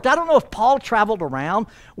this worked. I don't know if Paul traveled around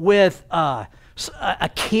with a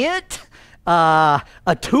kit,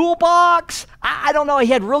 a toolbox. I don't know. He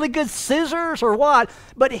had really good scissors or what.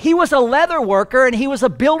 But he was a leather worker and he was a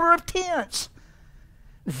builder of tents.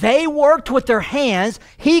 They worked with their hands.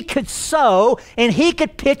 He could sew and he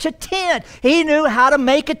could pitch a tent. He knew how to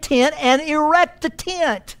make a tent and erect a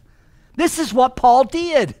tent. This is what Paul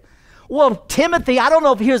did. Well, Timothy, I don't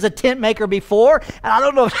know if he was a tent maker before, and I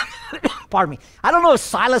don't know if, pardon me, I don't know if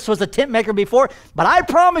Silas was a tent maker before, but I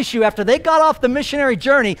promise you, after they got off the missionary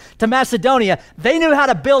journey to Macedonia, they knew how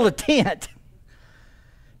to build a tent.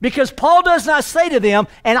 Because Paul does not say to them,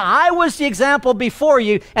 and I was the example before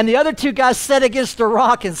you, and the other 2 guys sat against a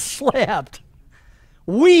rock and slept.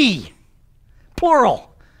 We,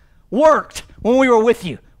 plural, worked when we were with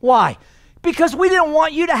you. Why? Because we didn't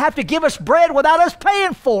want you to have to give us bread without us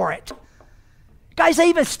paying for it. Guys, they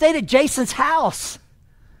even stayed at Jason's house.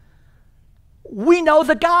 We know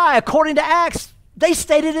the guy. According to Acts, they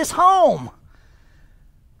stayed at his home.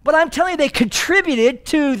 But I'm telling you, they contributed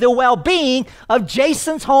to the well-being of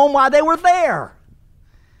Jason's home while they were there.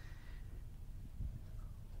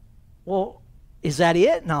 Well, is that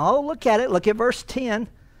it? No, look at it. Look at verse 10.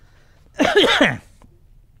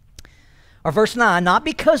 Or verse 9. Not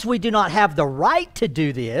because we do not have the right to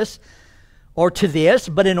do this or to this,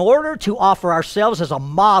 but in order to offer ourselves as a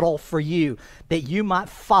model for you, that you might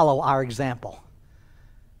follow our example.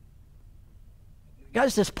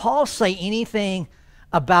 Guys, does Paul say anything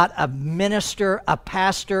about a minister, a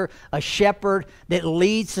pastor, a shepherd that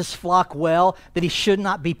leads his flock well, that he should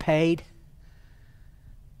not be paid?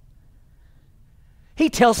 He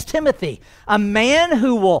tells Timothy, a man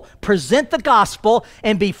who will present the gospel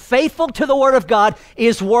and be faithful to the word of God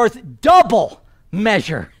is worth double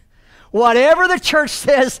measure. Whatever the church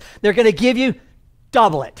says they're going to give you,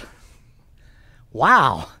 double it.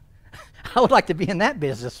 Wow. I would like to be in that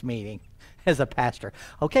business meeting as a pastor.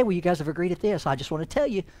 Okay, well, you guys have agreed at this. I just want to tell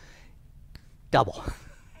you, double.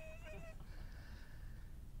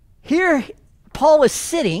 Here, Paul is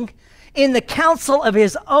sitting in the council of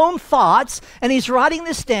his own thoughts, and he's writing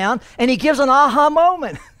this down, and he gives an aha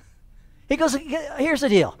moment. He goes, here's the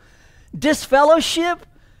deal. Disfellowship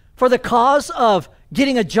for the cause of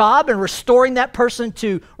getting a job and restoring that person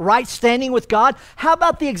to right standing with God. How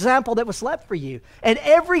about the example that was left for you? And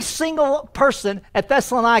every single person at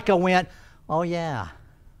Thessalonica went, oh yeah,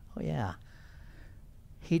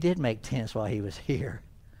 he did make tents while he was here.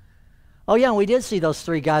 Oh yeah, and we did see those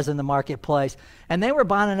 3 guys in the marketplace, and they were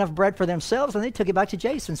buying enough bread for themselves, and they took it back to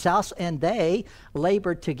Jason's house, and they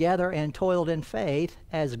labored together and toiled in faith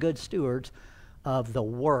as good stewards of the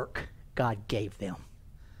work God gave them.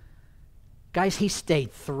 Guys, he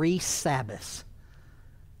stayed 3 Sabbaths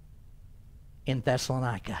in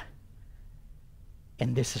Thessalonica,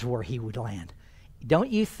 and this is where he would land.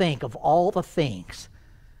 Don't you think of all the things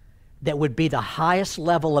that would be the highest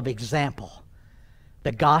level of example?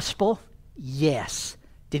 The gospel, yes.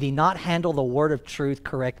 Did he not handle the word of truth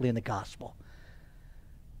correctly in the gospel?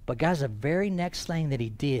 But guys, the very next thing that he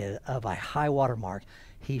did of a high water mark,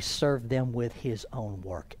 he served them with his own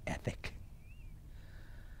work ethic.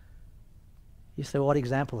 You say, what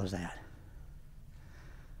example is that?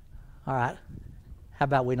 All right, how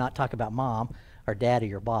about we not talk about mom or dad or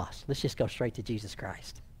your boss? Let's just go straight to Jesus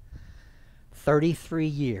Christ. 33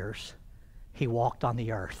 years he walked on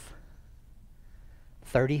the earth.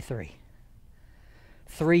 33.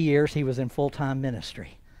 3 years he was in full-time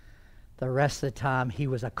ministry. The rest of the time he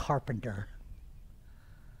was a carpenter.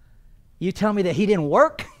 You tell me that he didn't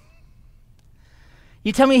work?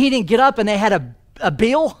 You tell me he didn't get up and they had a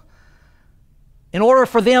bill in order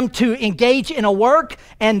for them to engage in a work,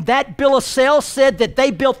 and that bill of sale said that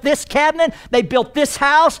they built this cabinet, they built this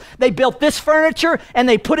house, they built this furniture, and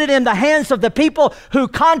they put it in the hands of the people who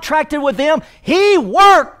contracted with them. He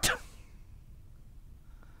worked.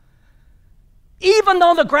 Even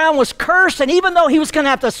though the ground was cursed, and even though he was going to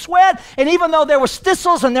have to sweat, and even though there was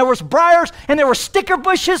thistles and there was briars and there were sticker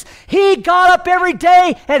bushes, he got up every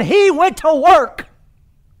day and he went to work.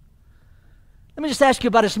 Let me just ask you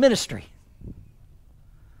about his ministry.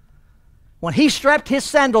 When he strapped his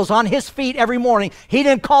sandals on his feet every morning, he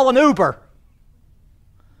didn't call an Uber.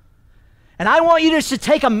 And I want you just to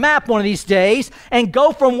take a map one of these days and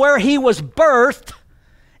go from where he was birthed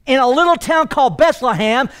in a little town called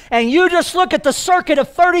Bethlehem, and you just look at the circuit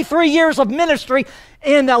of 33 years of ministry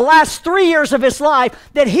in the last 3 years of his life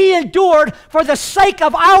that he endured for the sake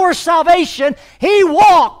of our salvation. He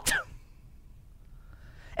walked.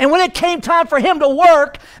 And when it came time for him to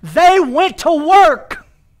work, they went to work.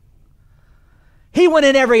 He went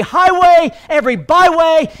in every highway, every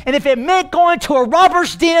byway, and if it meant going to a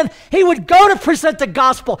robber's den, he would go to present the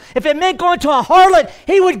gospel. If it meant going to a harlot,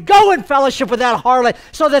 he would go in fellowship with that harlot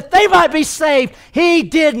so that they might be saved. He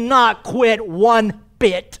did not quit one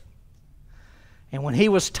bit. And when he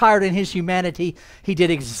was tired in his humanity, he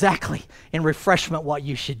did exactly in refreshment what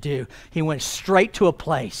you should do. He went straight to a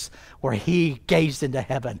place where he gazed into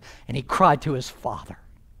heaven and he cried to his Father,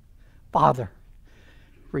 Father,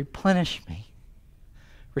 replenish me.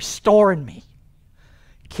 Restore in me.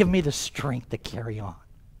 Give me the strength to carry on.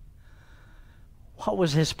 What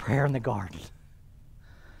was his prayer in the garden?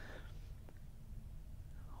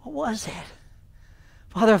 What was it?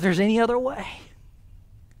 Father, if there's any other way,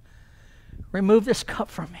 remove this cup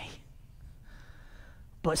from me.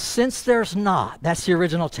 But since there's not, that's the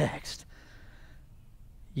original text,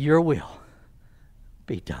 your will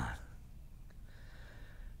be done.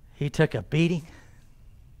 He took a beating.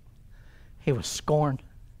 He was scorned,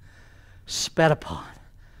 spat upon,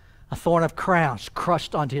 a thorn of crowns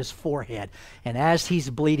crushed onto his forehead, and as he's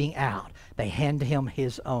bleeding out, they hand him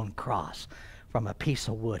his own cross from a piece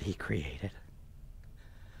of wood he created.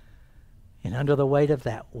 And under the weight of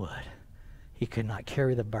that wood, he could not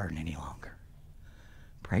carry the burden any longer.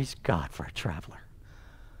 Praise God for a traveler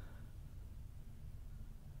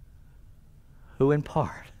who in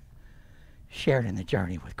part shared in the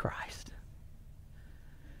journey with Christ.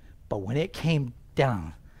 But when it came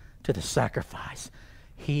down to the sacrifice,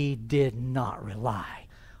 he did not rely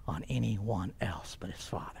on anyone else but his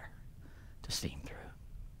Father to see him through.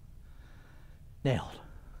 Nailed,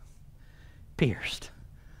 pierced,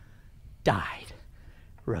 died,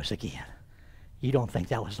 rose again. You don't think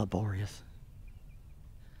that was laborious?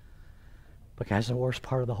 But guys, the worst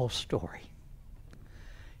part of the whole story,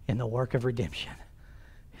 in the work of redemption,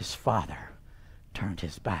 his father turned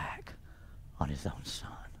his back on his own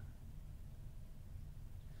son.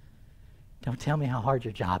 Don't tell me how hard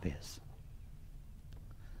your job is.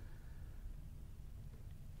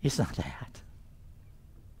 It's not that.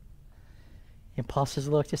 And Paul says,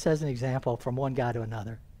 look, just as an example from one guy to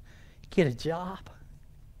another, get a job.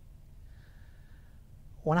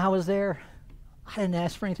 When I was there, I didn't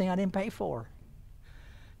ask for anything I didn't pay for.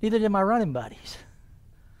 Neither did my running buddies.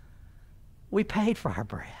 We paid for our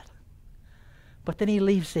bread. But then he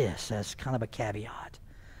leaves this as kind of a caveat.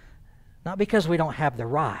 Not because we don't have the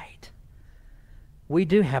right. We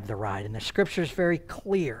do have the right, and the scripture is very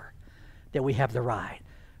clear that we have the right.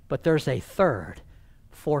 But there's a third.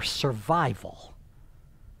 For survival,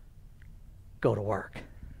 go to work.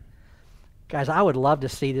 Guys, I would love to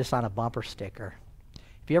see this on a bumper sticker.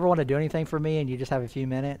 If you ever want to do anything for me and you just have a few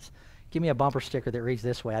minutes, give me a bumper sticker that reads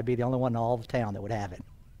this way. I'd be the only one in all the town that would have it.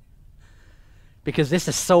 Because this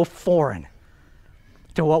is so foreign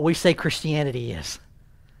to what we say Christianity is.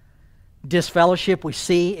 Disfellowship we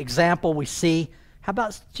see, example we see. How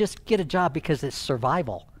about just get a job because it's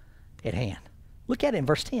survival at hand? Look at it in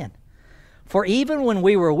verse 10. For even when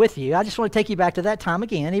we were with you, I just want to take you back to that time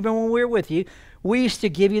again, even when we were with you, we used to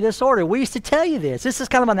give you this order. We used to tell you this. This is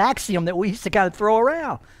kind of an axiom that we used to kind of throw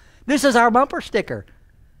around. This is our bumper sticker.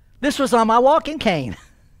 This was on my walking cane.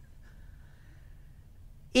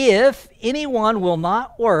 If anyone will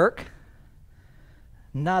not work,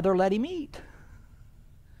 neither let him eat.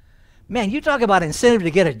 Man, you talk about incentive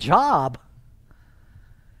to get a job.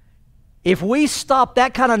 If we stop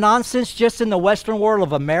that kind of nonsense just in the Western world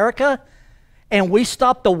of America, and we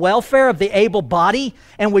stopped the welfare of the able body,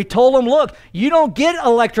 and we told them, look, you don't get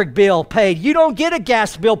electric bill paid, you don't get a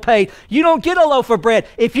gas bill paid, you don't get a loaf of bread.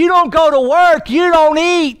 If you don't go to work, you don't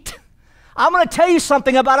eat. I'm going to tell you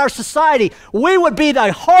something about our society. We would be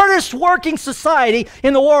the hardest working society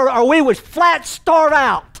in the world, or we would flat starve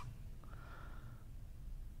out.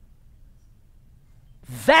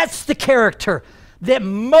 That's the character that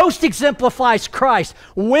most exemplifies Christ.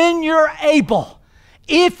 When you're able,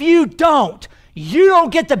 if you don't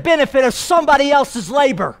get the benefit of somebody else's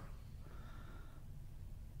labor.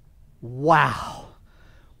 Wow,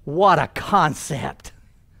 what a concept.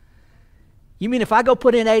 You mean if I go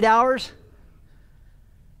put in 8 hours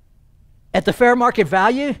at the fair market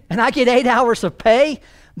value and I get 8 hours of pay,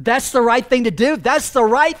 that's the right thing to do? That's the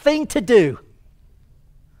right thing to do.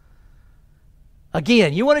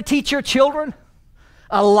 Again, you want to teach your children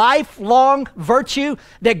a lifelong virtue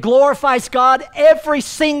that glorifies God every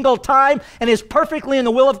single time and is perfectly in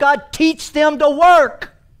the will of God? Teach them to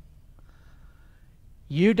work.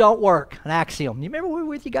 You don't work, an axiom. You remember we were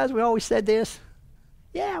with you guys, we always said this?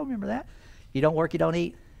 Yeah, I remember that. You don't work, you don't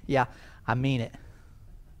eat? Yeah, I mean it.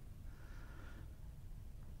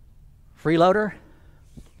 Freeloader?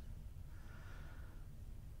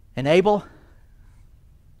 Enable?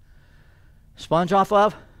 Sponge off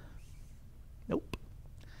of? Nope.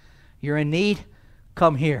 You're in need?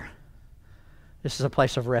 Come here. This is a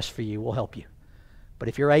place of rest for you. We'll help you. But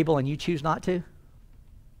if you're able and you choose not to,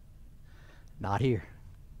 not here.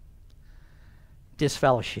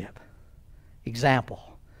 Disfellowship.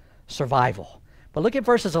 Example. Survival. But look at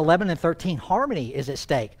verses 11 and 13. Harmony is at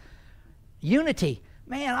stake. Unity.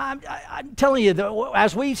 Man, I'm telling you,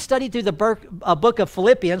 as we studied through the book of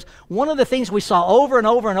Philippians, one of the things we saw over and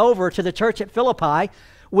over and over to the church at Philippi,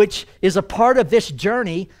 which is a part of this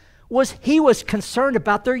journey, was he was concerned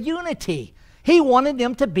about their unity. He wanted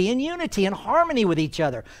them to be in unity and harmony with each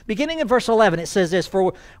other. Beginning in verse 11, it says this,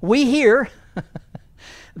 for we hear,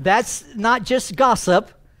 that's not just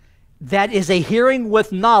gossip, that is a hearing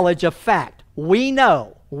with knowledge of fact. We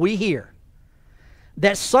know, we hear,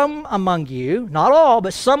 that some among you, not all,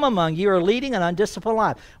 but some among you are leading an undisciplined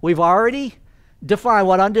life. We've already defined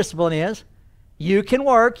what undisciplined is. You can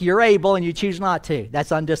work, you're able, and you choose not to.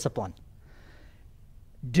 That's undisciplined.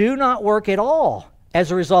 Do not work at all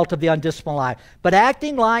as a result of the undisciplined life, but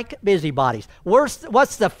acting like busybodies.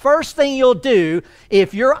 What's the first thing you'll do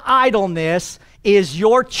if your idleness is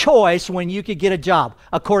your choice when you could get a job,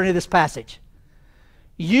 according to this passage?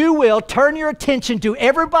 You will turn your attention to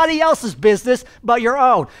everybody else's business but your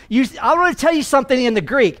own. I want to tell you something in the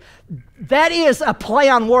Greek. That is a play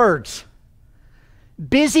on words.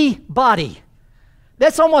 Busybody.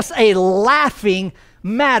 That's almost a laughing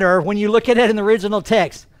matter when you look at it in the original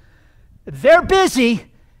text. They're busy.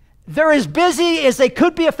 They're as busy as they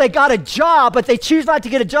could be if they got a job, but they choose not to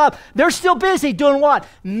get a job. They're still busy doing what?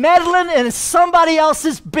 Meddling in somebody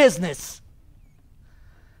else's business.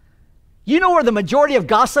 You know where the majority of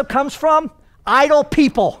gossip comes from? Idle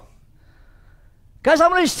people. Guys,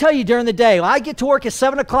 I'm going to just tell you during the day, I get to work at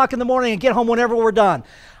 7 o'clock in the morning and get home whenever we're done.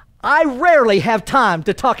 I rarely have time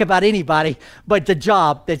to talk about anybody but the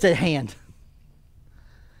job that's at hand.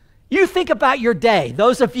 You think about your day,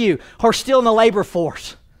 those of you who are still in the labor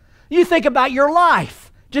force. You think about your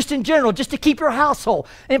life, just in general, just to keep your household.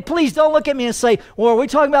 And please don't look at me and say, well, are we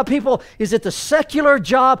talking about people? Is it the secular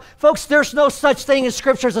job? Folks, there's no such thing in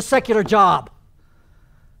Scripture as a secular job.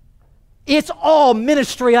 It's all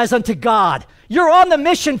ministry as unto God. You're on the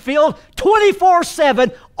mission field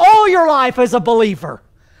 24/7 all your life as a believer.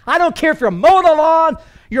 I don't care if you're mowing the lawn,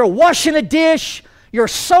 you're washing a dish, you're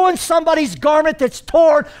sewing somebody's garment that's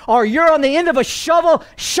torn, or you're on the end of a shovel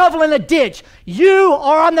shoveling a ditch. You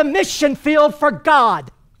are on the mission field for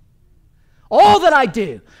God. All that I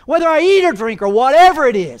do, whether I eat or drink or whatever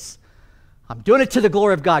it is, I'm doing it to the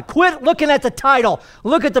glory of God. Quit looking at the title.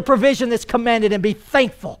 Look at the provision that's commanded and be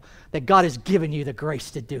thankful that God has given you the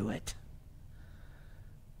grace to do it.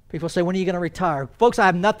 People say, when are you going to retire? Folks, I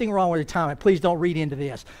have nothing wrong with retirement. Please don't read into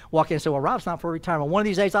this. Walk in and say, well, Rob's not for retirement. One of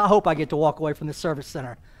these days, I hope I get to walk away from the service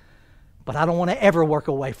center. But I don't want to ever work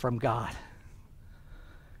away from God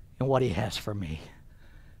and what He has for me.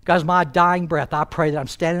 Guys, my dying breath, I pray that I'm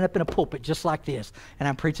standing up in a pulpit just like this, and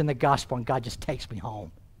I'm preaching the gospel, and God just takes me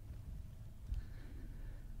home.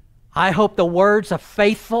 I hope the words of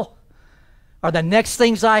faithful are the next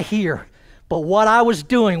things I hear. But what I was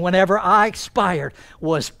doing whenever I expired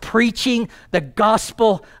was preaching the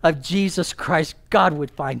gospel of Jesus Christ. God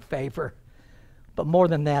would find favor. But more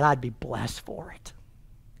than that, I'd be blessed for it.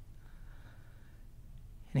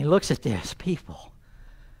 And He looks at this, people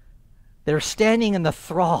that are standing in the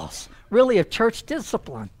thralls, really, of church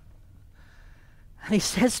discipline. And He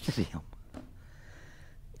says to them,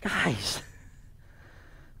 guys,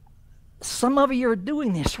 some of you are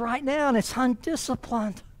doing this right now, and it's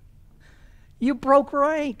undisciplined. You broke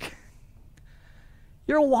rank.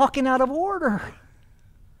 You're walking out of order.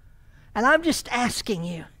 And I'm just asking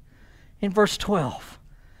you, in verse 12,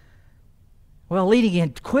 well, leading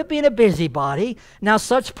in, quit being a busybody. Now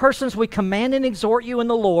such persons we command and exhort you in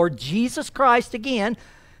the Lord, Jesus Christ, again,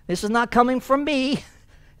 this is not coming from me,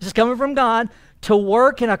 this is coming from God, to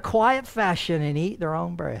work in a quiet fashion and eat their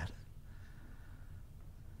own bread.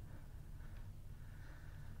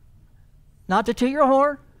 Not to toot your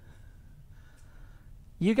horn.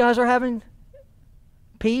 You guys are having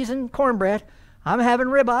peas and cornbread. I'm having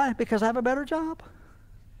ribeye because I have a better job.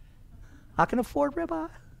 I can afford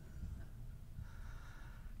ribeye.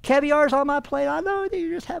 Caviar's on my plate. I know that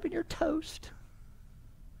you're just having your toast.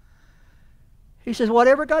 He says,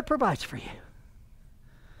 whatever God provides for you,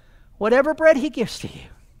 whatever bread He gives to you,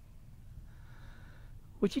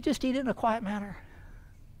 would you just eat it in a quiet manner?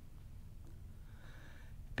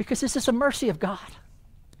 Because this is a mercy of God.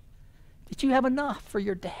 That you have enough for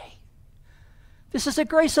your day. This is a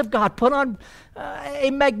grace of God put on a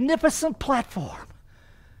magnificent platform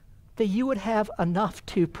that you would have enough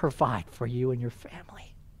to provide for you and your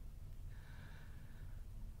family.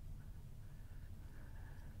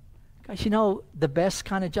 Guys, you know the best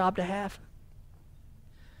kind of job to have?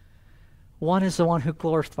 One is the one who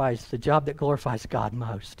glorifies, the job that glorifies God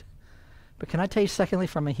most. But can I tell you, secondly,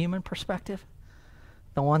 from a human perspective,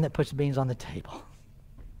 the one that puts beans on the table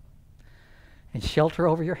and shelter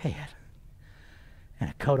over your head and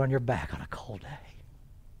a coat on your back on a cold day.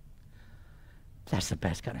 That's the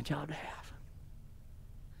best kind of job to have.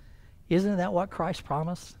 Isn't that what Christ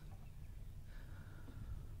promised?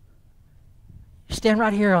 You stand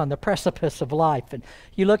right here on the precipice of life and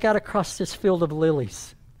you look out across this field of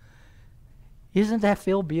lilies. Isn't that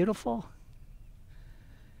field beautiful?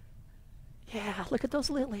 Yeah, look at those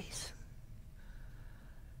lilies.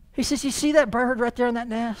 He says, you see that bird right there in that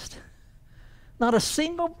nest? Not a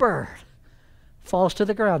single bird falls to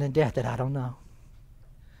the ground in death that I don't know.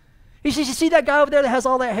 He says, you see that guy over there that has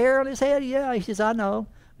all that hair on his head? Yeah, he says, I know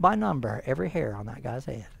by number every hair on that guy's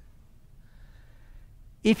head.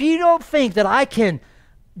 If you don't think that I can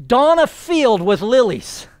don a field with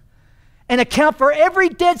lilies and account for every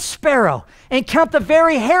dead sparrow and count the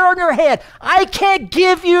very hair on your head, I can't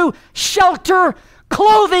give you shelter,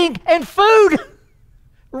 clothing, and food.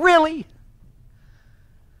 Really?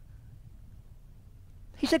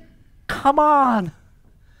 He said, come on.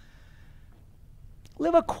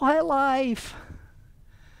 Live a quiet life.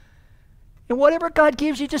 And whatever God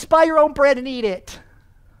gives you, just buy your own bread and eat it.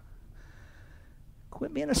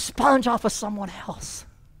 Quit being a sponge off of someone else.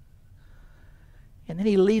 And then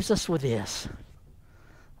He leaves us with this.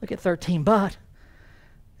 Look at 13. But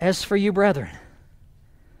as for you, brethren,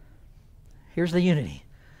 here's the unity.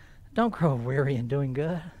 Don't grow weary in doing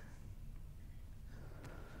good.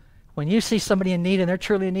 When you see somebody in need and they're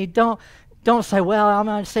truly in need, don't Don't say, well, I'm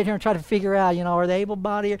going to sit here and try to figure out, are they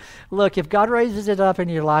able-bodied? Look, if God raises it up in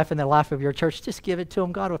your life and the life of your church, just give it to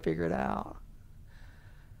them. God will figure it out.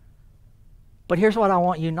 But here's what I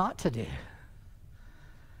want you not to do.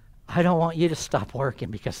 I don't want you to stop working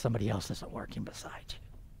because somebody else isn't working beside you.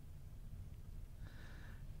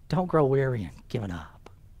 Don't grow weary and giving up.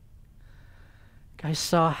 Guys,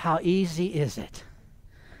 so how easy is it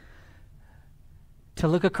to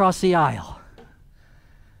look across the aisle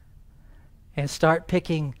and start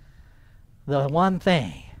picking the one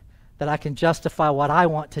thing that I can justify what I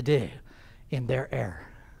want to do in their error?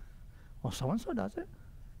 Well, so-and-so does it.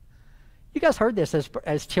 You guys heard this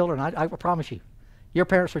as children. I promise you. Your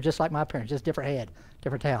parents were just like my parents, just different head,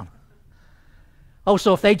 different town. Oh,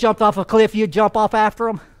 so if they jumped off a cliff, you'd jump off after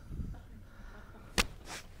them?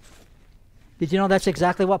 Did you know that's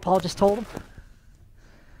exactly what Paul just told them?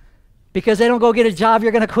 Because they don't go get a job,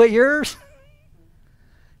 you're going to quit yours?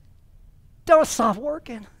 Don't stop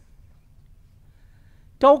working.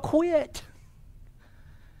 Don't quit.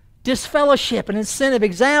 Disfellowship, an incentive,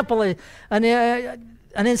 example,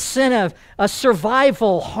 an incentive, a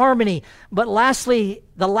survival, harmony. But lastly,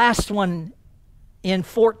 the last one in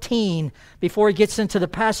 14, before he gets into the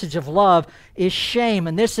passage of love, is shame.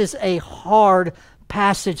 And this is a hard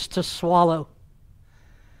passage to swallow.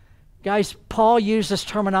 Guys, Paul used this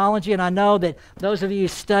terminology, and I know that those of you who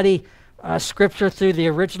study Scripture through the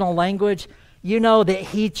original language, you know that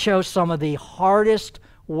he chose some of the hardest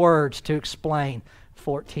words to explain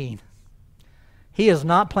 14. He is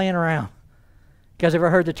not playing around. You guys ever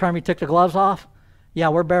heard the term, he took the gloves off? Yeah,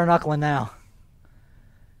 we're bare knuckling now.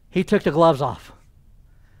 He took the gloves off.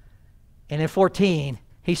 And in 14,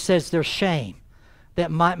 he says there's shame that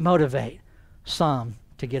might motivate some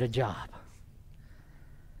to get a job.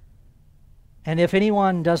 And if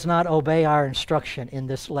anyone does not obey our instruction in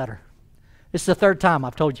this letter, this is the third time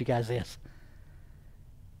I've told you guys this.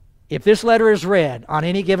 If this letter is read on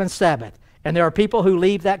any given Sabbath, and there are people who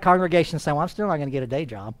leave that congregation saying, well, I'm still not going to get a day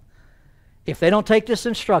job. If they don't take this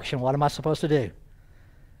instruction, what am I supposed to do?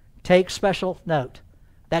 Take special note.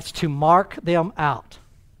 That's to mark them out.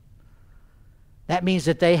 That means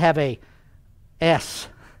that they have a S.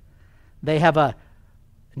 They have a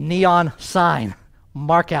neon sign.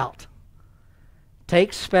 Mark out.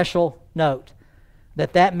 Take special note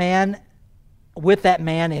that man, with that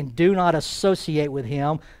man, and do not associate with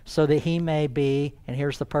him, so that he may be, and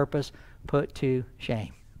here's the purpose, put to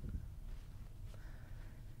shame.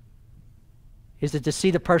 Is it to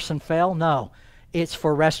see the person fail? No. It's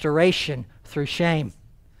for restoration through shame.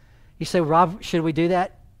 You say, Rob, should we do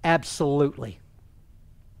that? Absolutely.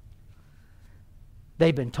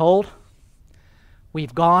 They've been told,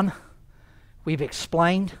 we've gone, we've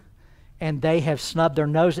explained, and they have snubbed their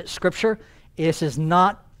nose at Scripture. This is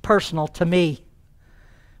not personal to me.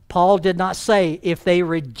 Paul did not say if they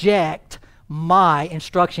reject my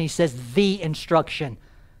instruction. He says the instruction.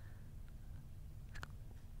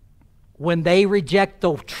 When they reject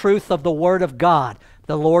the truth of the Word of God,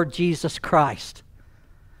 the Lord Jesus Christ,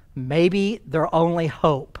 maybe their only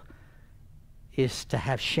hope is to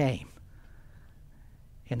have shame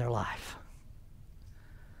in their life.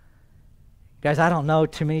 Guys, I don't know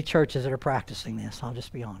too many churches that are practicing this. I'll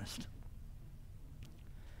just be honest.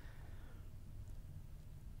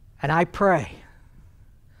 And I pray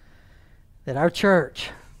that our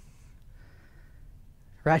church,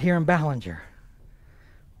 right here in Ballinger,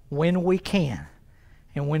 when we can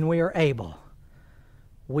and when we are able,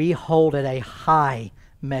 we hold at a high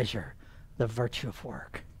measure the virtue of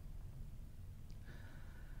work.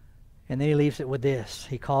 And then he leaves it with this.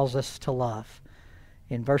 He calls us to love.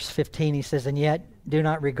 In verse 15, he says, and yet do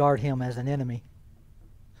not regard him as an enemy.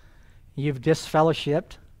 You've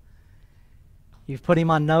disfellowshipped. You've put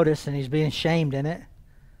him on notice, and he's being shamed in it.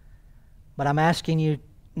 But I'm asking you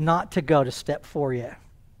not to go to step 4 yet.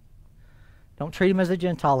 Don't treat him as a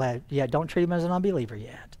Gentile yet. Don't treat him as an unbeliever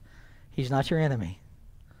yet. He's not your enemy.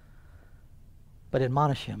 But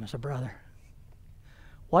admonish him as a brother.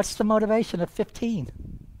 What's the motivation of 15?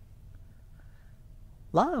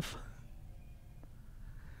 Love.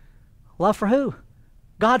 Love for who?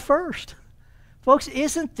 God first. Folks,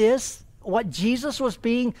 isn't this what Jesus was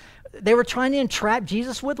they were trying to entrap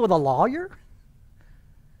Jesus with a lawyer?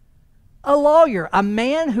 A lawyer, a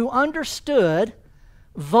man who understood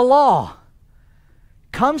the law,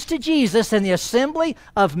 comes to Jesus in the assembly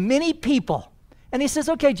of many people. And he says,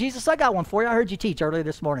 okay, Jesus, I got one for you. I heard you teach earlier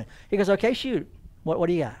this morning. He goes, okay, shoot. What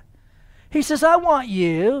do you got? He says, I want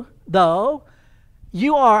you, though,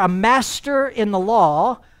 you are a master in the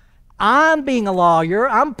law. I'm being a lawyer.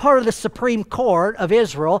 I'm part of the Supreme Court of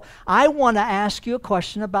Israel. I want to ask you a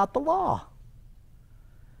question about the law.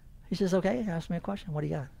 He says, okay, ask me a question. What do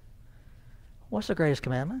you got? What's the greatest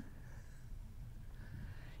commandment?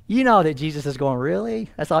 You know that Jesus is going, really?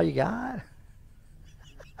 That's all you got?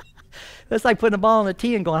 It's like putting a ball in the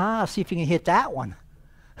tee and going, see if you can hit that one.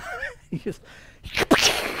 He just,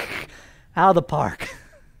 out of the park.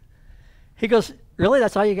 He goes, really?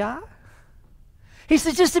 That's all you got? He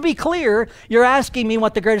says, just to be clear, you're asking me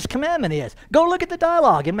what the greatest commandment is. Go look at the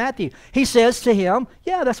dialogue in Matthew. He says to him,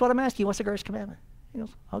 yeah, that's what I'm asking you. What's the greatest commandment? He goes,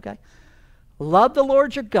 okay. Love the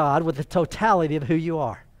Lord your God with the totality of who you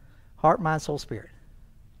are. Heart, mind, soul, spirit.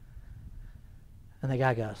 And the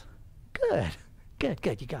guy goes,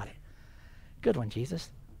 good, you got it. Good one, Jesus.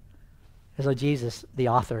 As though Jesus, the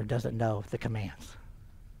author, doesn't know the commands.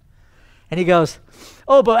 And he goes,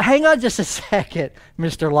 oh, but hang on just a second,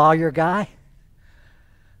 Mr. Lawyer guy.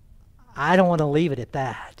 I don't want to leave it at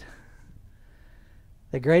that.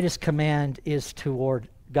 The greatest command is toward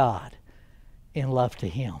God in love to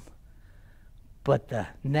him. But the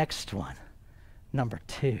next one, number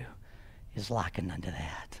 2, is likened unto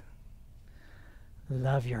that.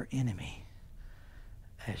 Love your enemy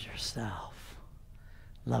as yourself.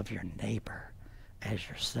 Love your neighbor as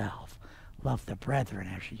yourself. Love the brethren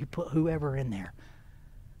as you put whoever in there.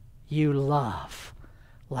 You love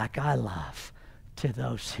like I love to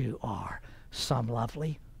those who are some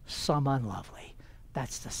lovely, some unlovely.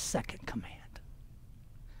 That's the second command.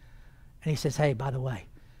 And he says, hey, by the way,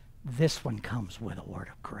 this one comes with a word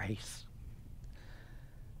of grace.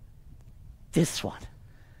 This one,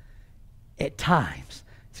 at times,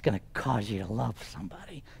 it's going to cause you to love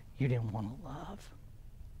somebody you didn't want to love.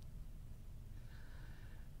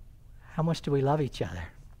 How much do we love each other?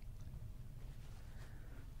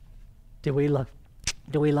 Do we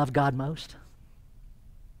love God most?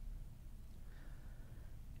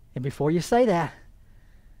 And before you say that,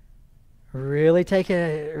 really take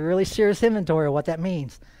a really serious inventory of what that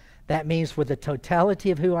means. That means with the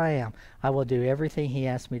totality of who I am, I will do everything he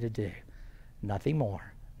asks me to do. Nothing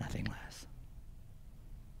more, nothing less.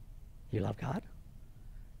 You love God?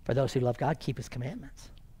 For those who love God, keep his commandments.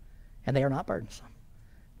 And they are not burdensome.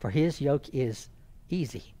 For his yoke is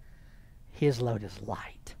easy. His load is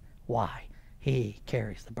light. Why? He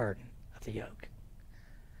carries the burden of the yoke.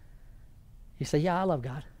 You say, yeah, I love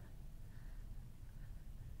God.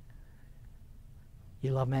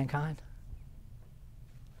 You love mankind?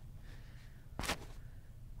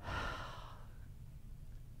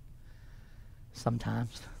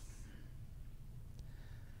 Sometimes.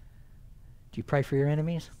 Do you pray for your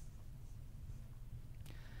enemies?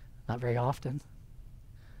 Not very often.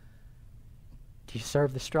 Do you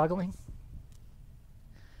serve the struggling?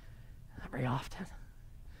 Not very often.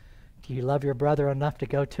 Do you love your brother enough to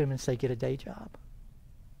go to him and say, get a day job?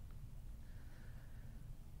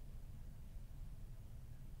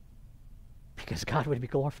 Because God would be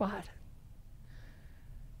glorified.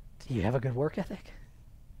 Do you have a good work ethic?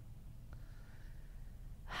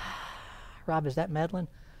 Rob, is that meddling?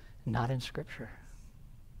 Not in Scripture.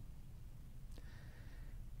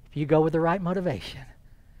 If you go with the right motivation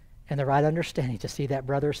and the right understanding to see that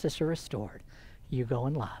brother or sister restored, you go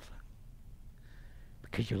in love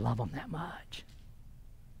because you love them that much.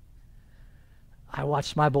 I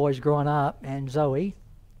watched my boys growing up, and Zoe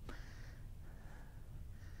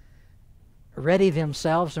ready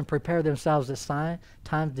themselves and prepare themselves at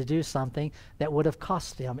time to do something that would have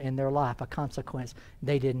cost them in their life a consequence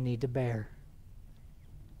they didn't need to bear.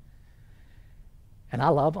 And I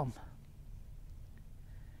love them.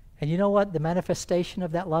 And you know what the manifestation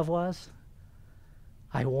of that love was?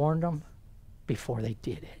 I warned them before they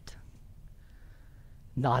did it.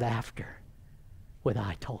 Not after with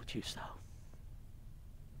I told you so.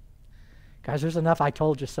 Guys, there's enough I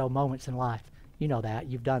told you so moments in life. You know that.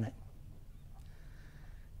 You've done it.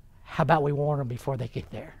 How about we warn them before they get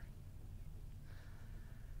there?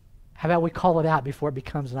 How about we call it out before it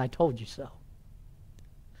becomes an I told you so?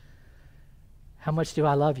 How much do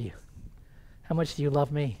I love you? How much do you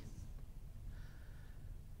love me?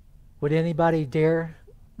 Would anybody dare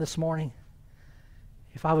this morning,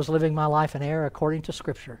 if I was living my life in error according to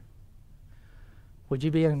Scripture, would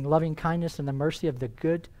you be in loving kindness and the mercy of the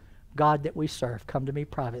good God that we serve come to me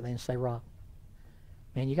privately and say, Rob,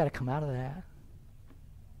 man, you got to come out of that.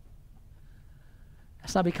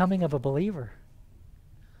 That's not becoming of a believer.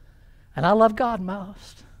 And I love God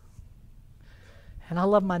most. And I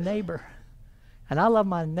love my neighbor. And I love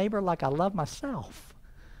my neighbor like I love myself.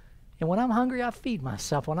 And when I'm hungry, I feed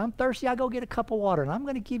myself. When I'm thirsty, I go get a cup of water. And I'm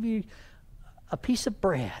going to give you a piece of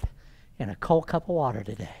bread and a cold cup of water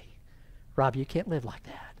today. Rob, you can't live like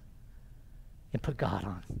that and put God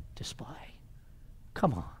on display.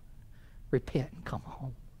 Come on. Repent and come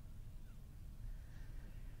home.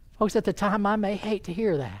 Folks, at the time, I may hate to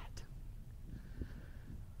hear that.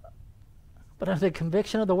 But under the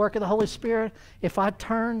conviction of the work of the Holy Spirit, if I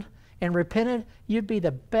turned and repented, you'd be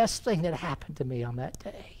the best thing that happened to me on that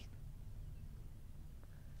day.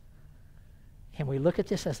 And we look at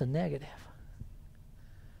this as a negative.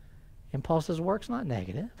 And Paul says, work's not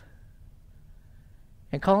negative.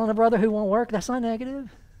 And calling a brother who won't work, that's not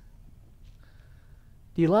negative.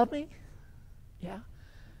 Do you love me? Yeah.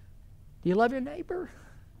 Do you love your neighbor?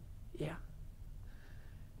 Yeah.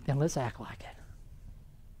 Then let's act like it.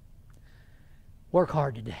 Work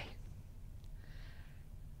hard today.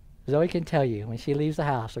 Zoe can tell you when she leaves the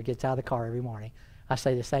house or gets out of the car every morning, I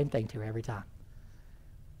say the same thing to her every time.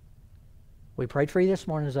 We prayed for you this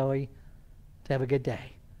morning, Zoe, to have a good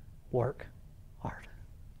day. Work hard.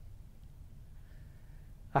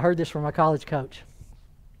 I heard this from my college coach.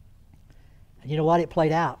 And you know what? It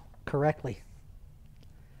played out correctly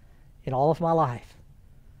in all of my life.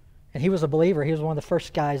 And he was a believer. He was one of the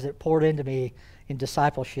first guys that poured into me in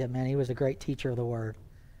discipleship, man. He was a great teacher of the Word.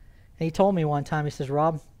 And he told me one time, he says,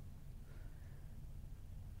 Rob,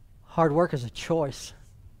 hard work is a choice.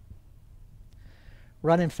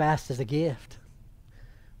 Running fast is a gift.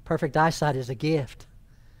 Perfect eyesight is a gift.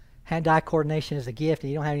 Hand-eye coordination is a gift, and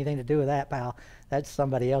you don't have anything to do with that, pal. That's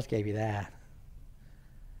somebody else gave you that.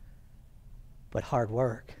 But hard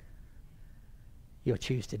work, you'll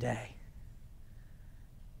choose today.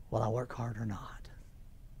 Will I work hard or not?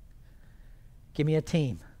 Give me a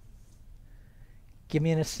team. Give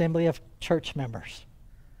me an assembly of church members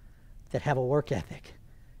that have a work ethic.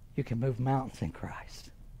 You can move mountains in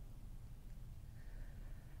Christ.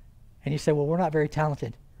 And you say, well, we're not very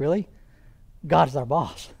talented. Really? God is our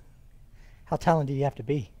boss. How talented do you have to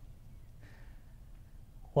be?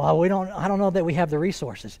 Well, I don't know that we have the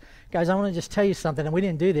resources. Guys, I want to just tell you something, and we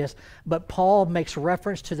didn't do this, but Paul makes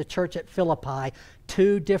reference to the church at Philippi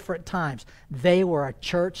 2 different times. They were a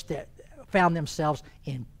church that found themselves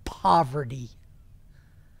in poverty.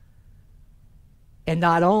 And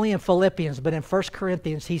not only in Philippians, but in 1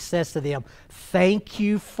 Corinthians, he says to them, thank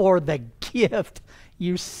you for the gift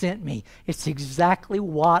you sent me. It's exactly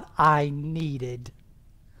what I needed.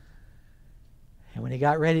 And when he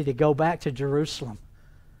got ready to go back to Jerusalem,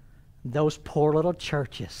 those poor little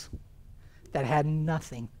churches that had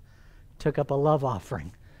nothing took up a love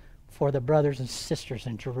offering for the brothers and sisters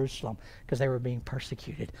in Jerusalem because they were being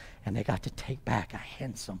persecuted, and they got to take back a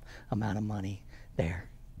handsome amount of money there.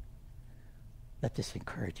 Let this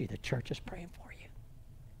encourage you. The church is praying for you.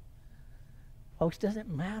 Folks, does it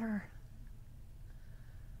matter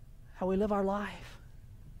how we live our life?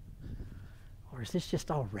 Or is this just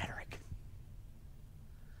all rhetoric?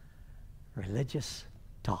 Religious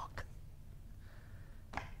talk.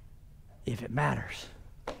 If it matters,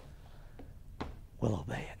 we'll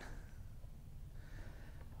obey it.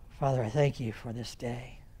 Father, I thank you for this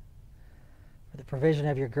day, for the provision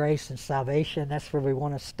of your grace and salvation. That's where we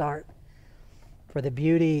want to start. For the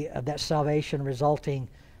beauty of that salvation resulting,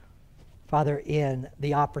 Father, in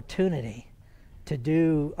the opportunity to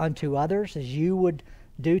do unto others as you would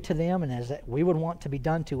do to them and as we would want to be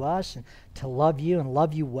done to us, and to love you and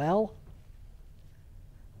love you well.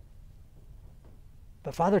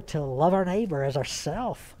 But Father, to love our neighbor as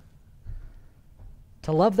ourself,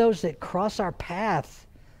 to love those that cross our path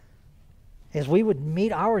as we would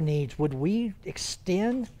meet our needs. Would we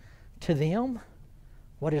extend to them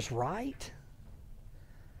what is right?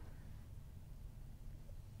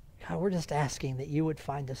 God, we're just asking that you would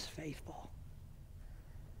find us faithful.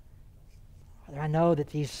 Father, I know that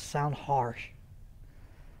these sound harsh.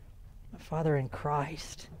 But Father, in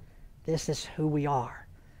Christ, this is who we are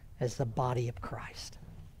as the body of Christ.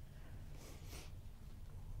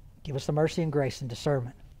 Give us the mercy and grace and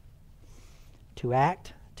discernment to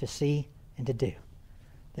act, to see, and to do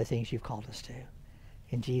the things you've called us to.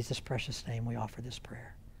 In Jesus' precious name we offer this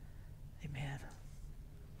prayer. Amen.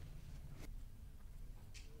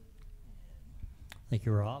 Thank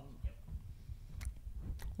you, Rob.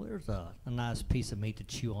 Well, there's a nice piece of meat to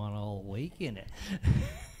chew on all week, isn't it?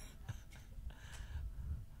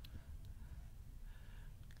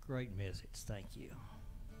 Great message. Thank you.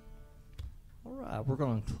 All right, we're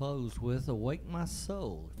going to close with Awake My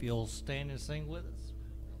Soul. If you'll stand and sing with us.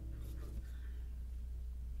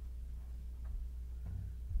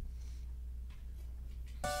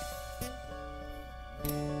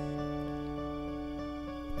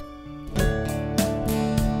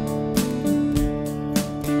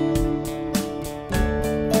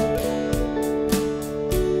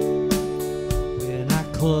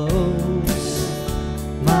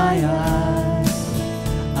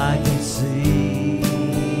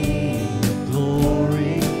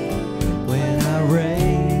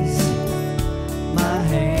 Raise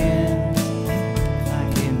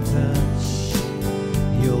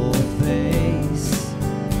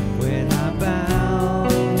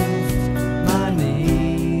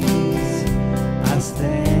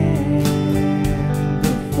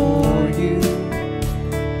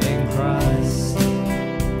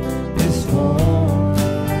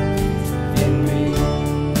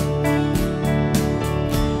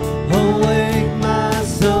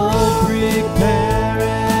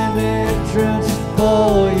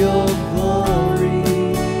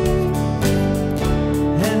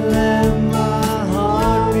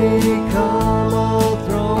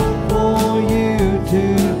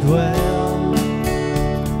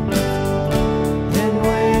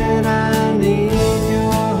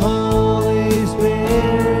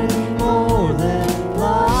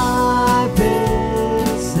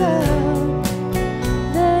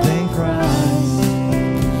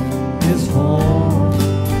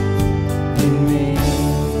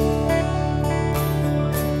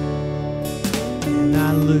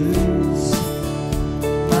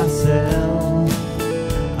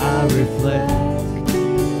reflect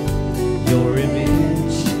your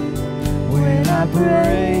image. When I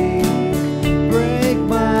break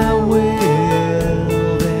my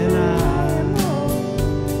will, then I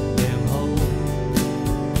am whole.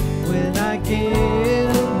 When I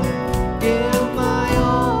give my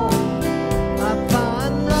all, I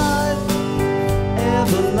find life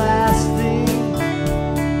everlasting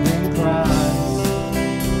in Christ.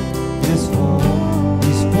 He's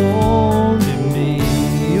formed in me.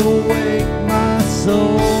 Awake my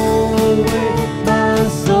soul,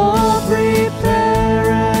 prepare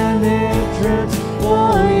an entrance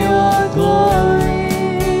for your glory,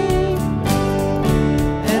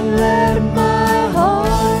 and let my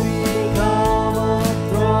heart become a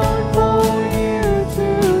throne for you to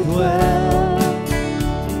dwell.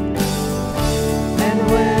 And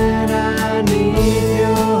when I need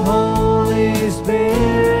your Holy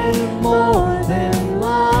Spirit more than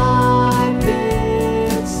life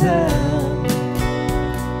itself,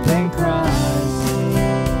 then Christ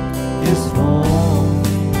is formed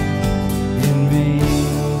in me.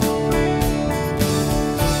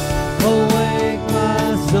 Awake my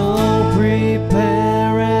soul,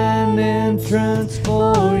 prepare an entrance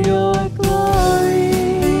for your glory,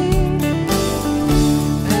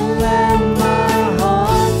 and let my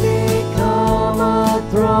heart become a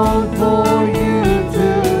throne for you to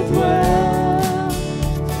dwell.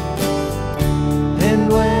 And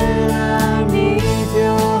when I need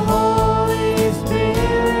your Holy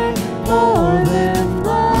Spirit more than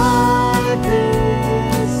life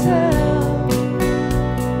itself,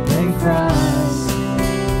 then Christ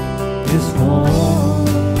is formed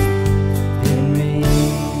in me.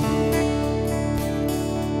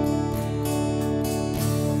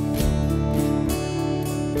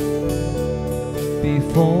 Be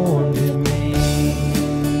formed in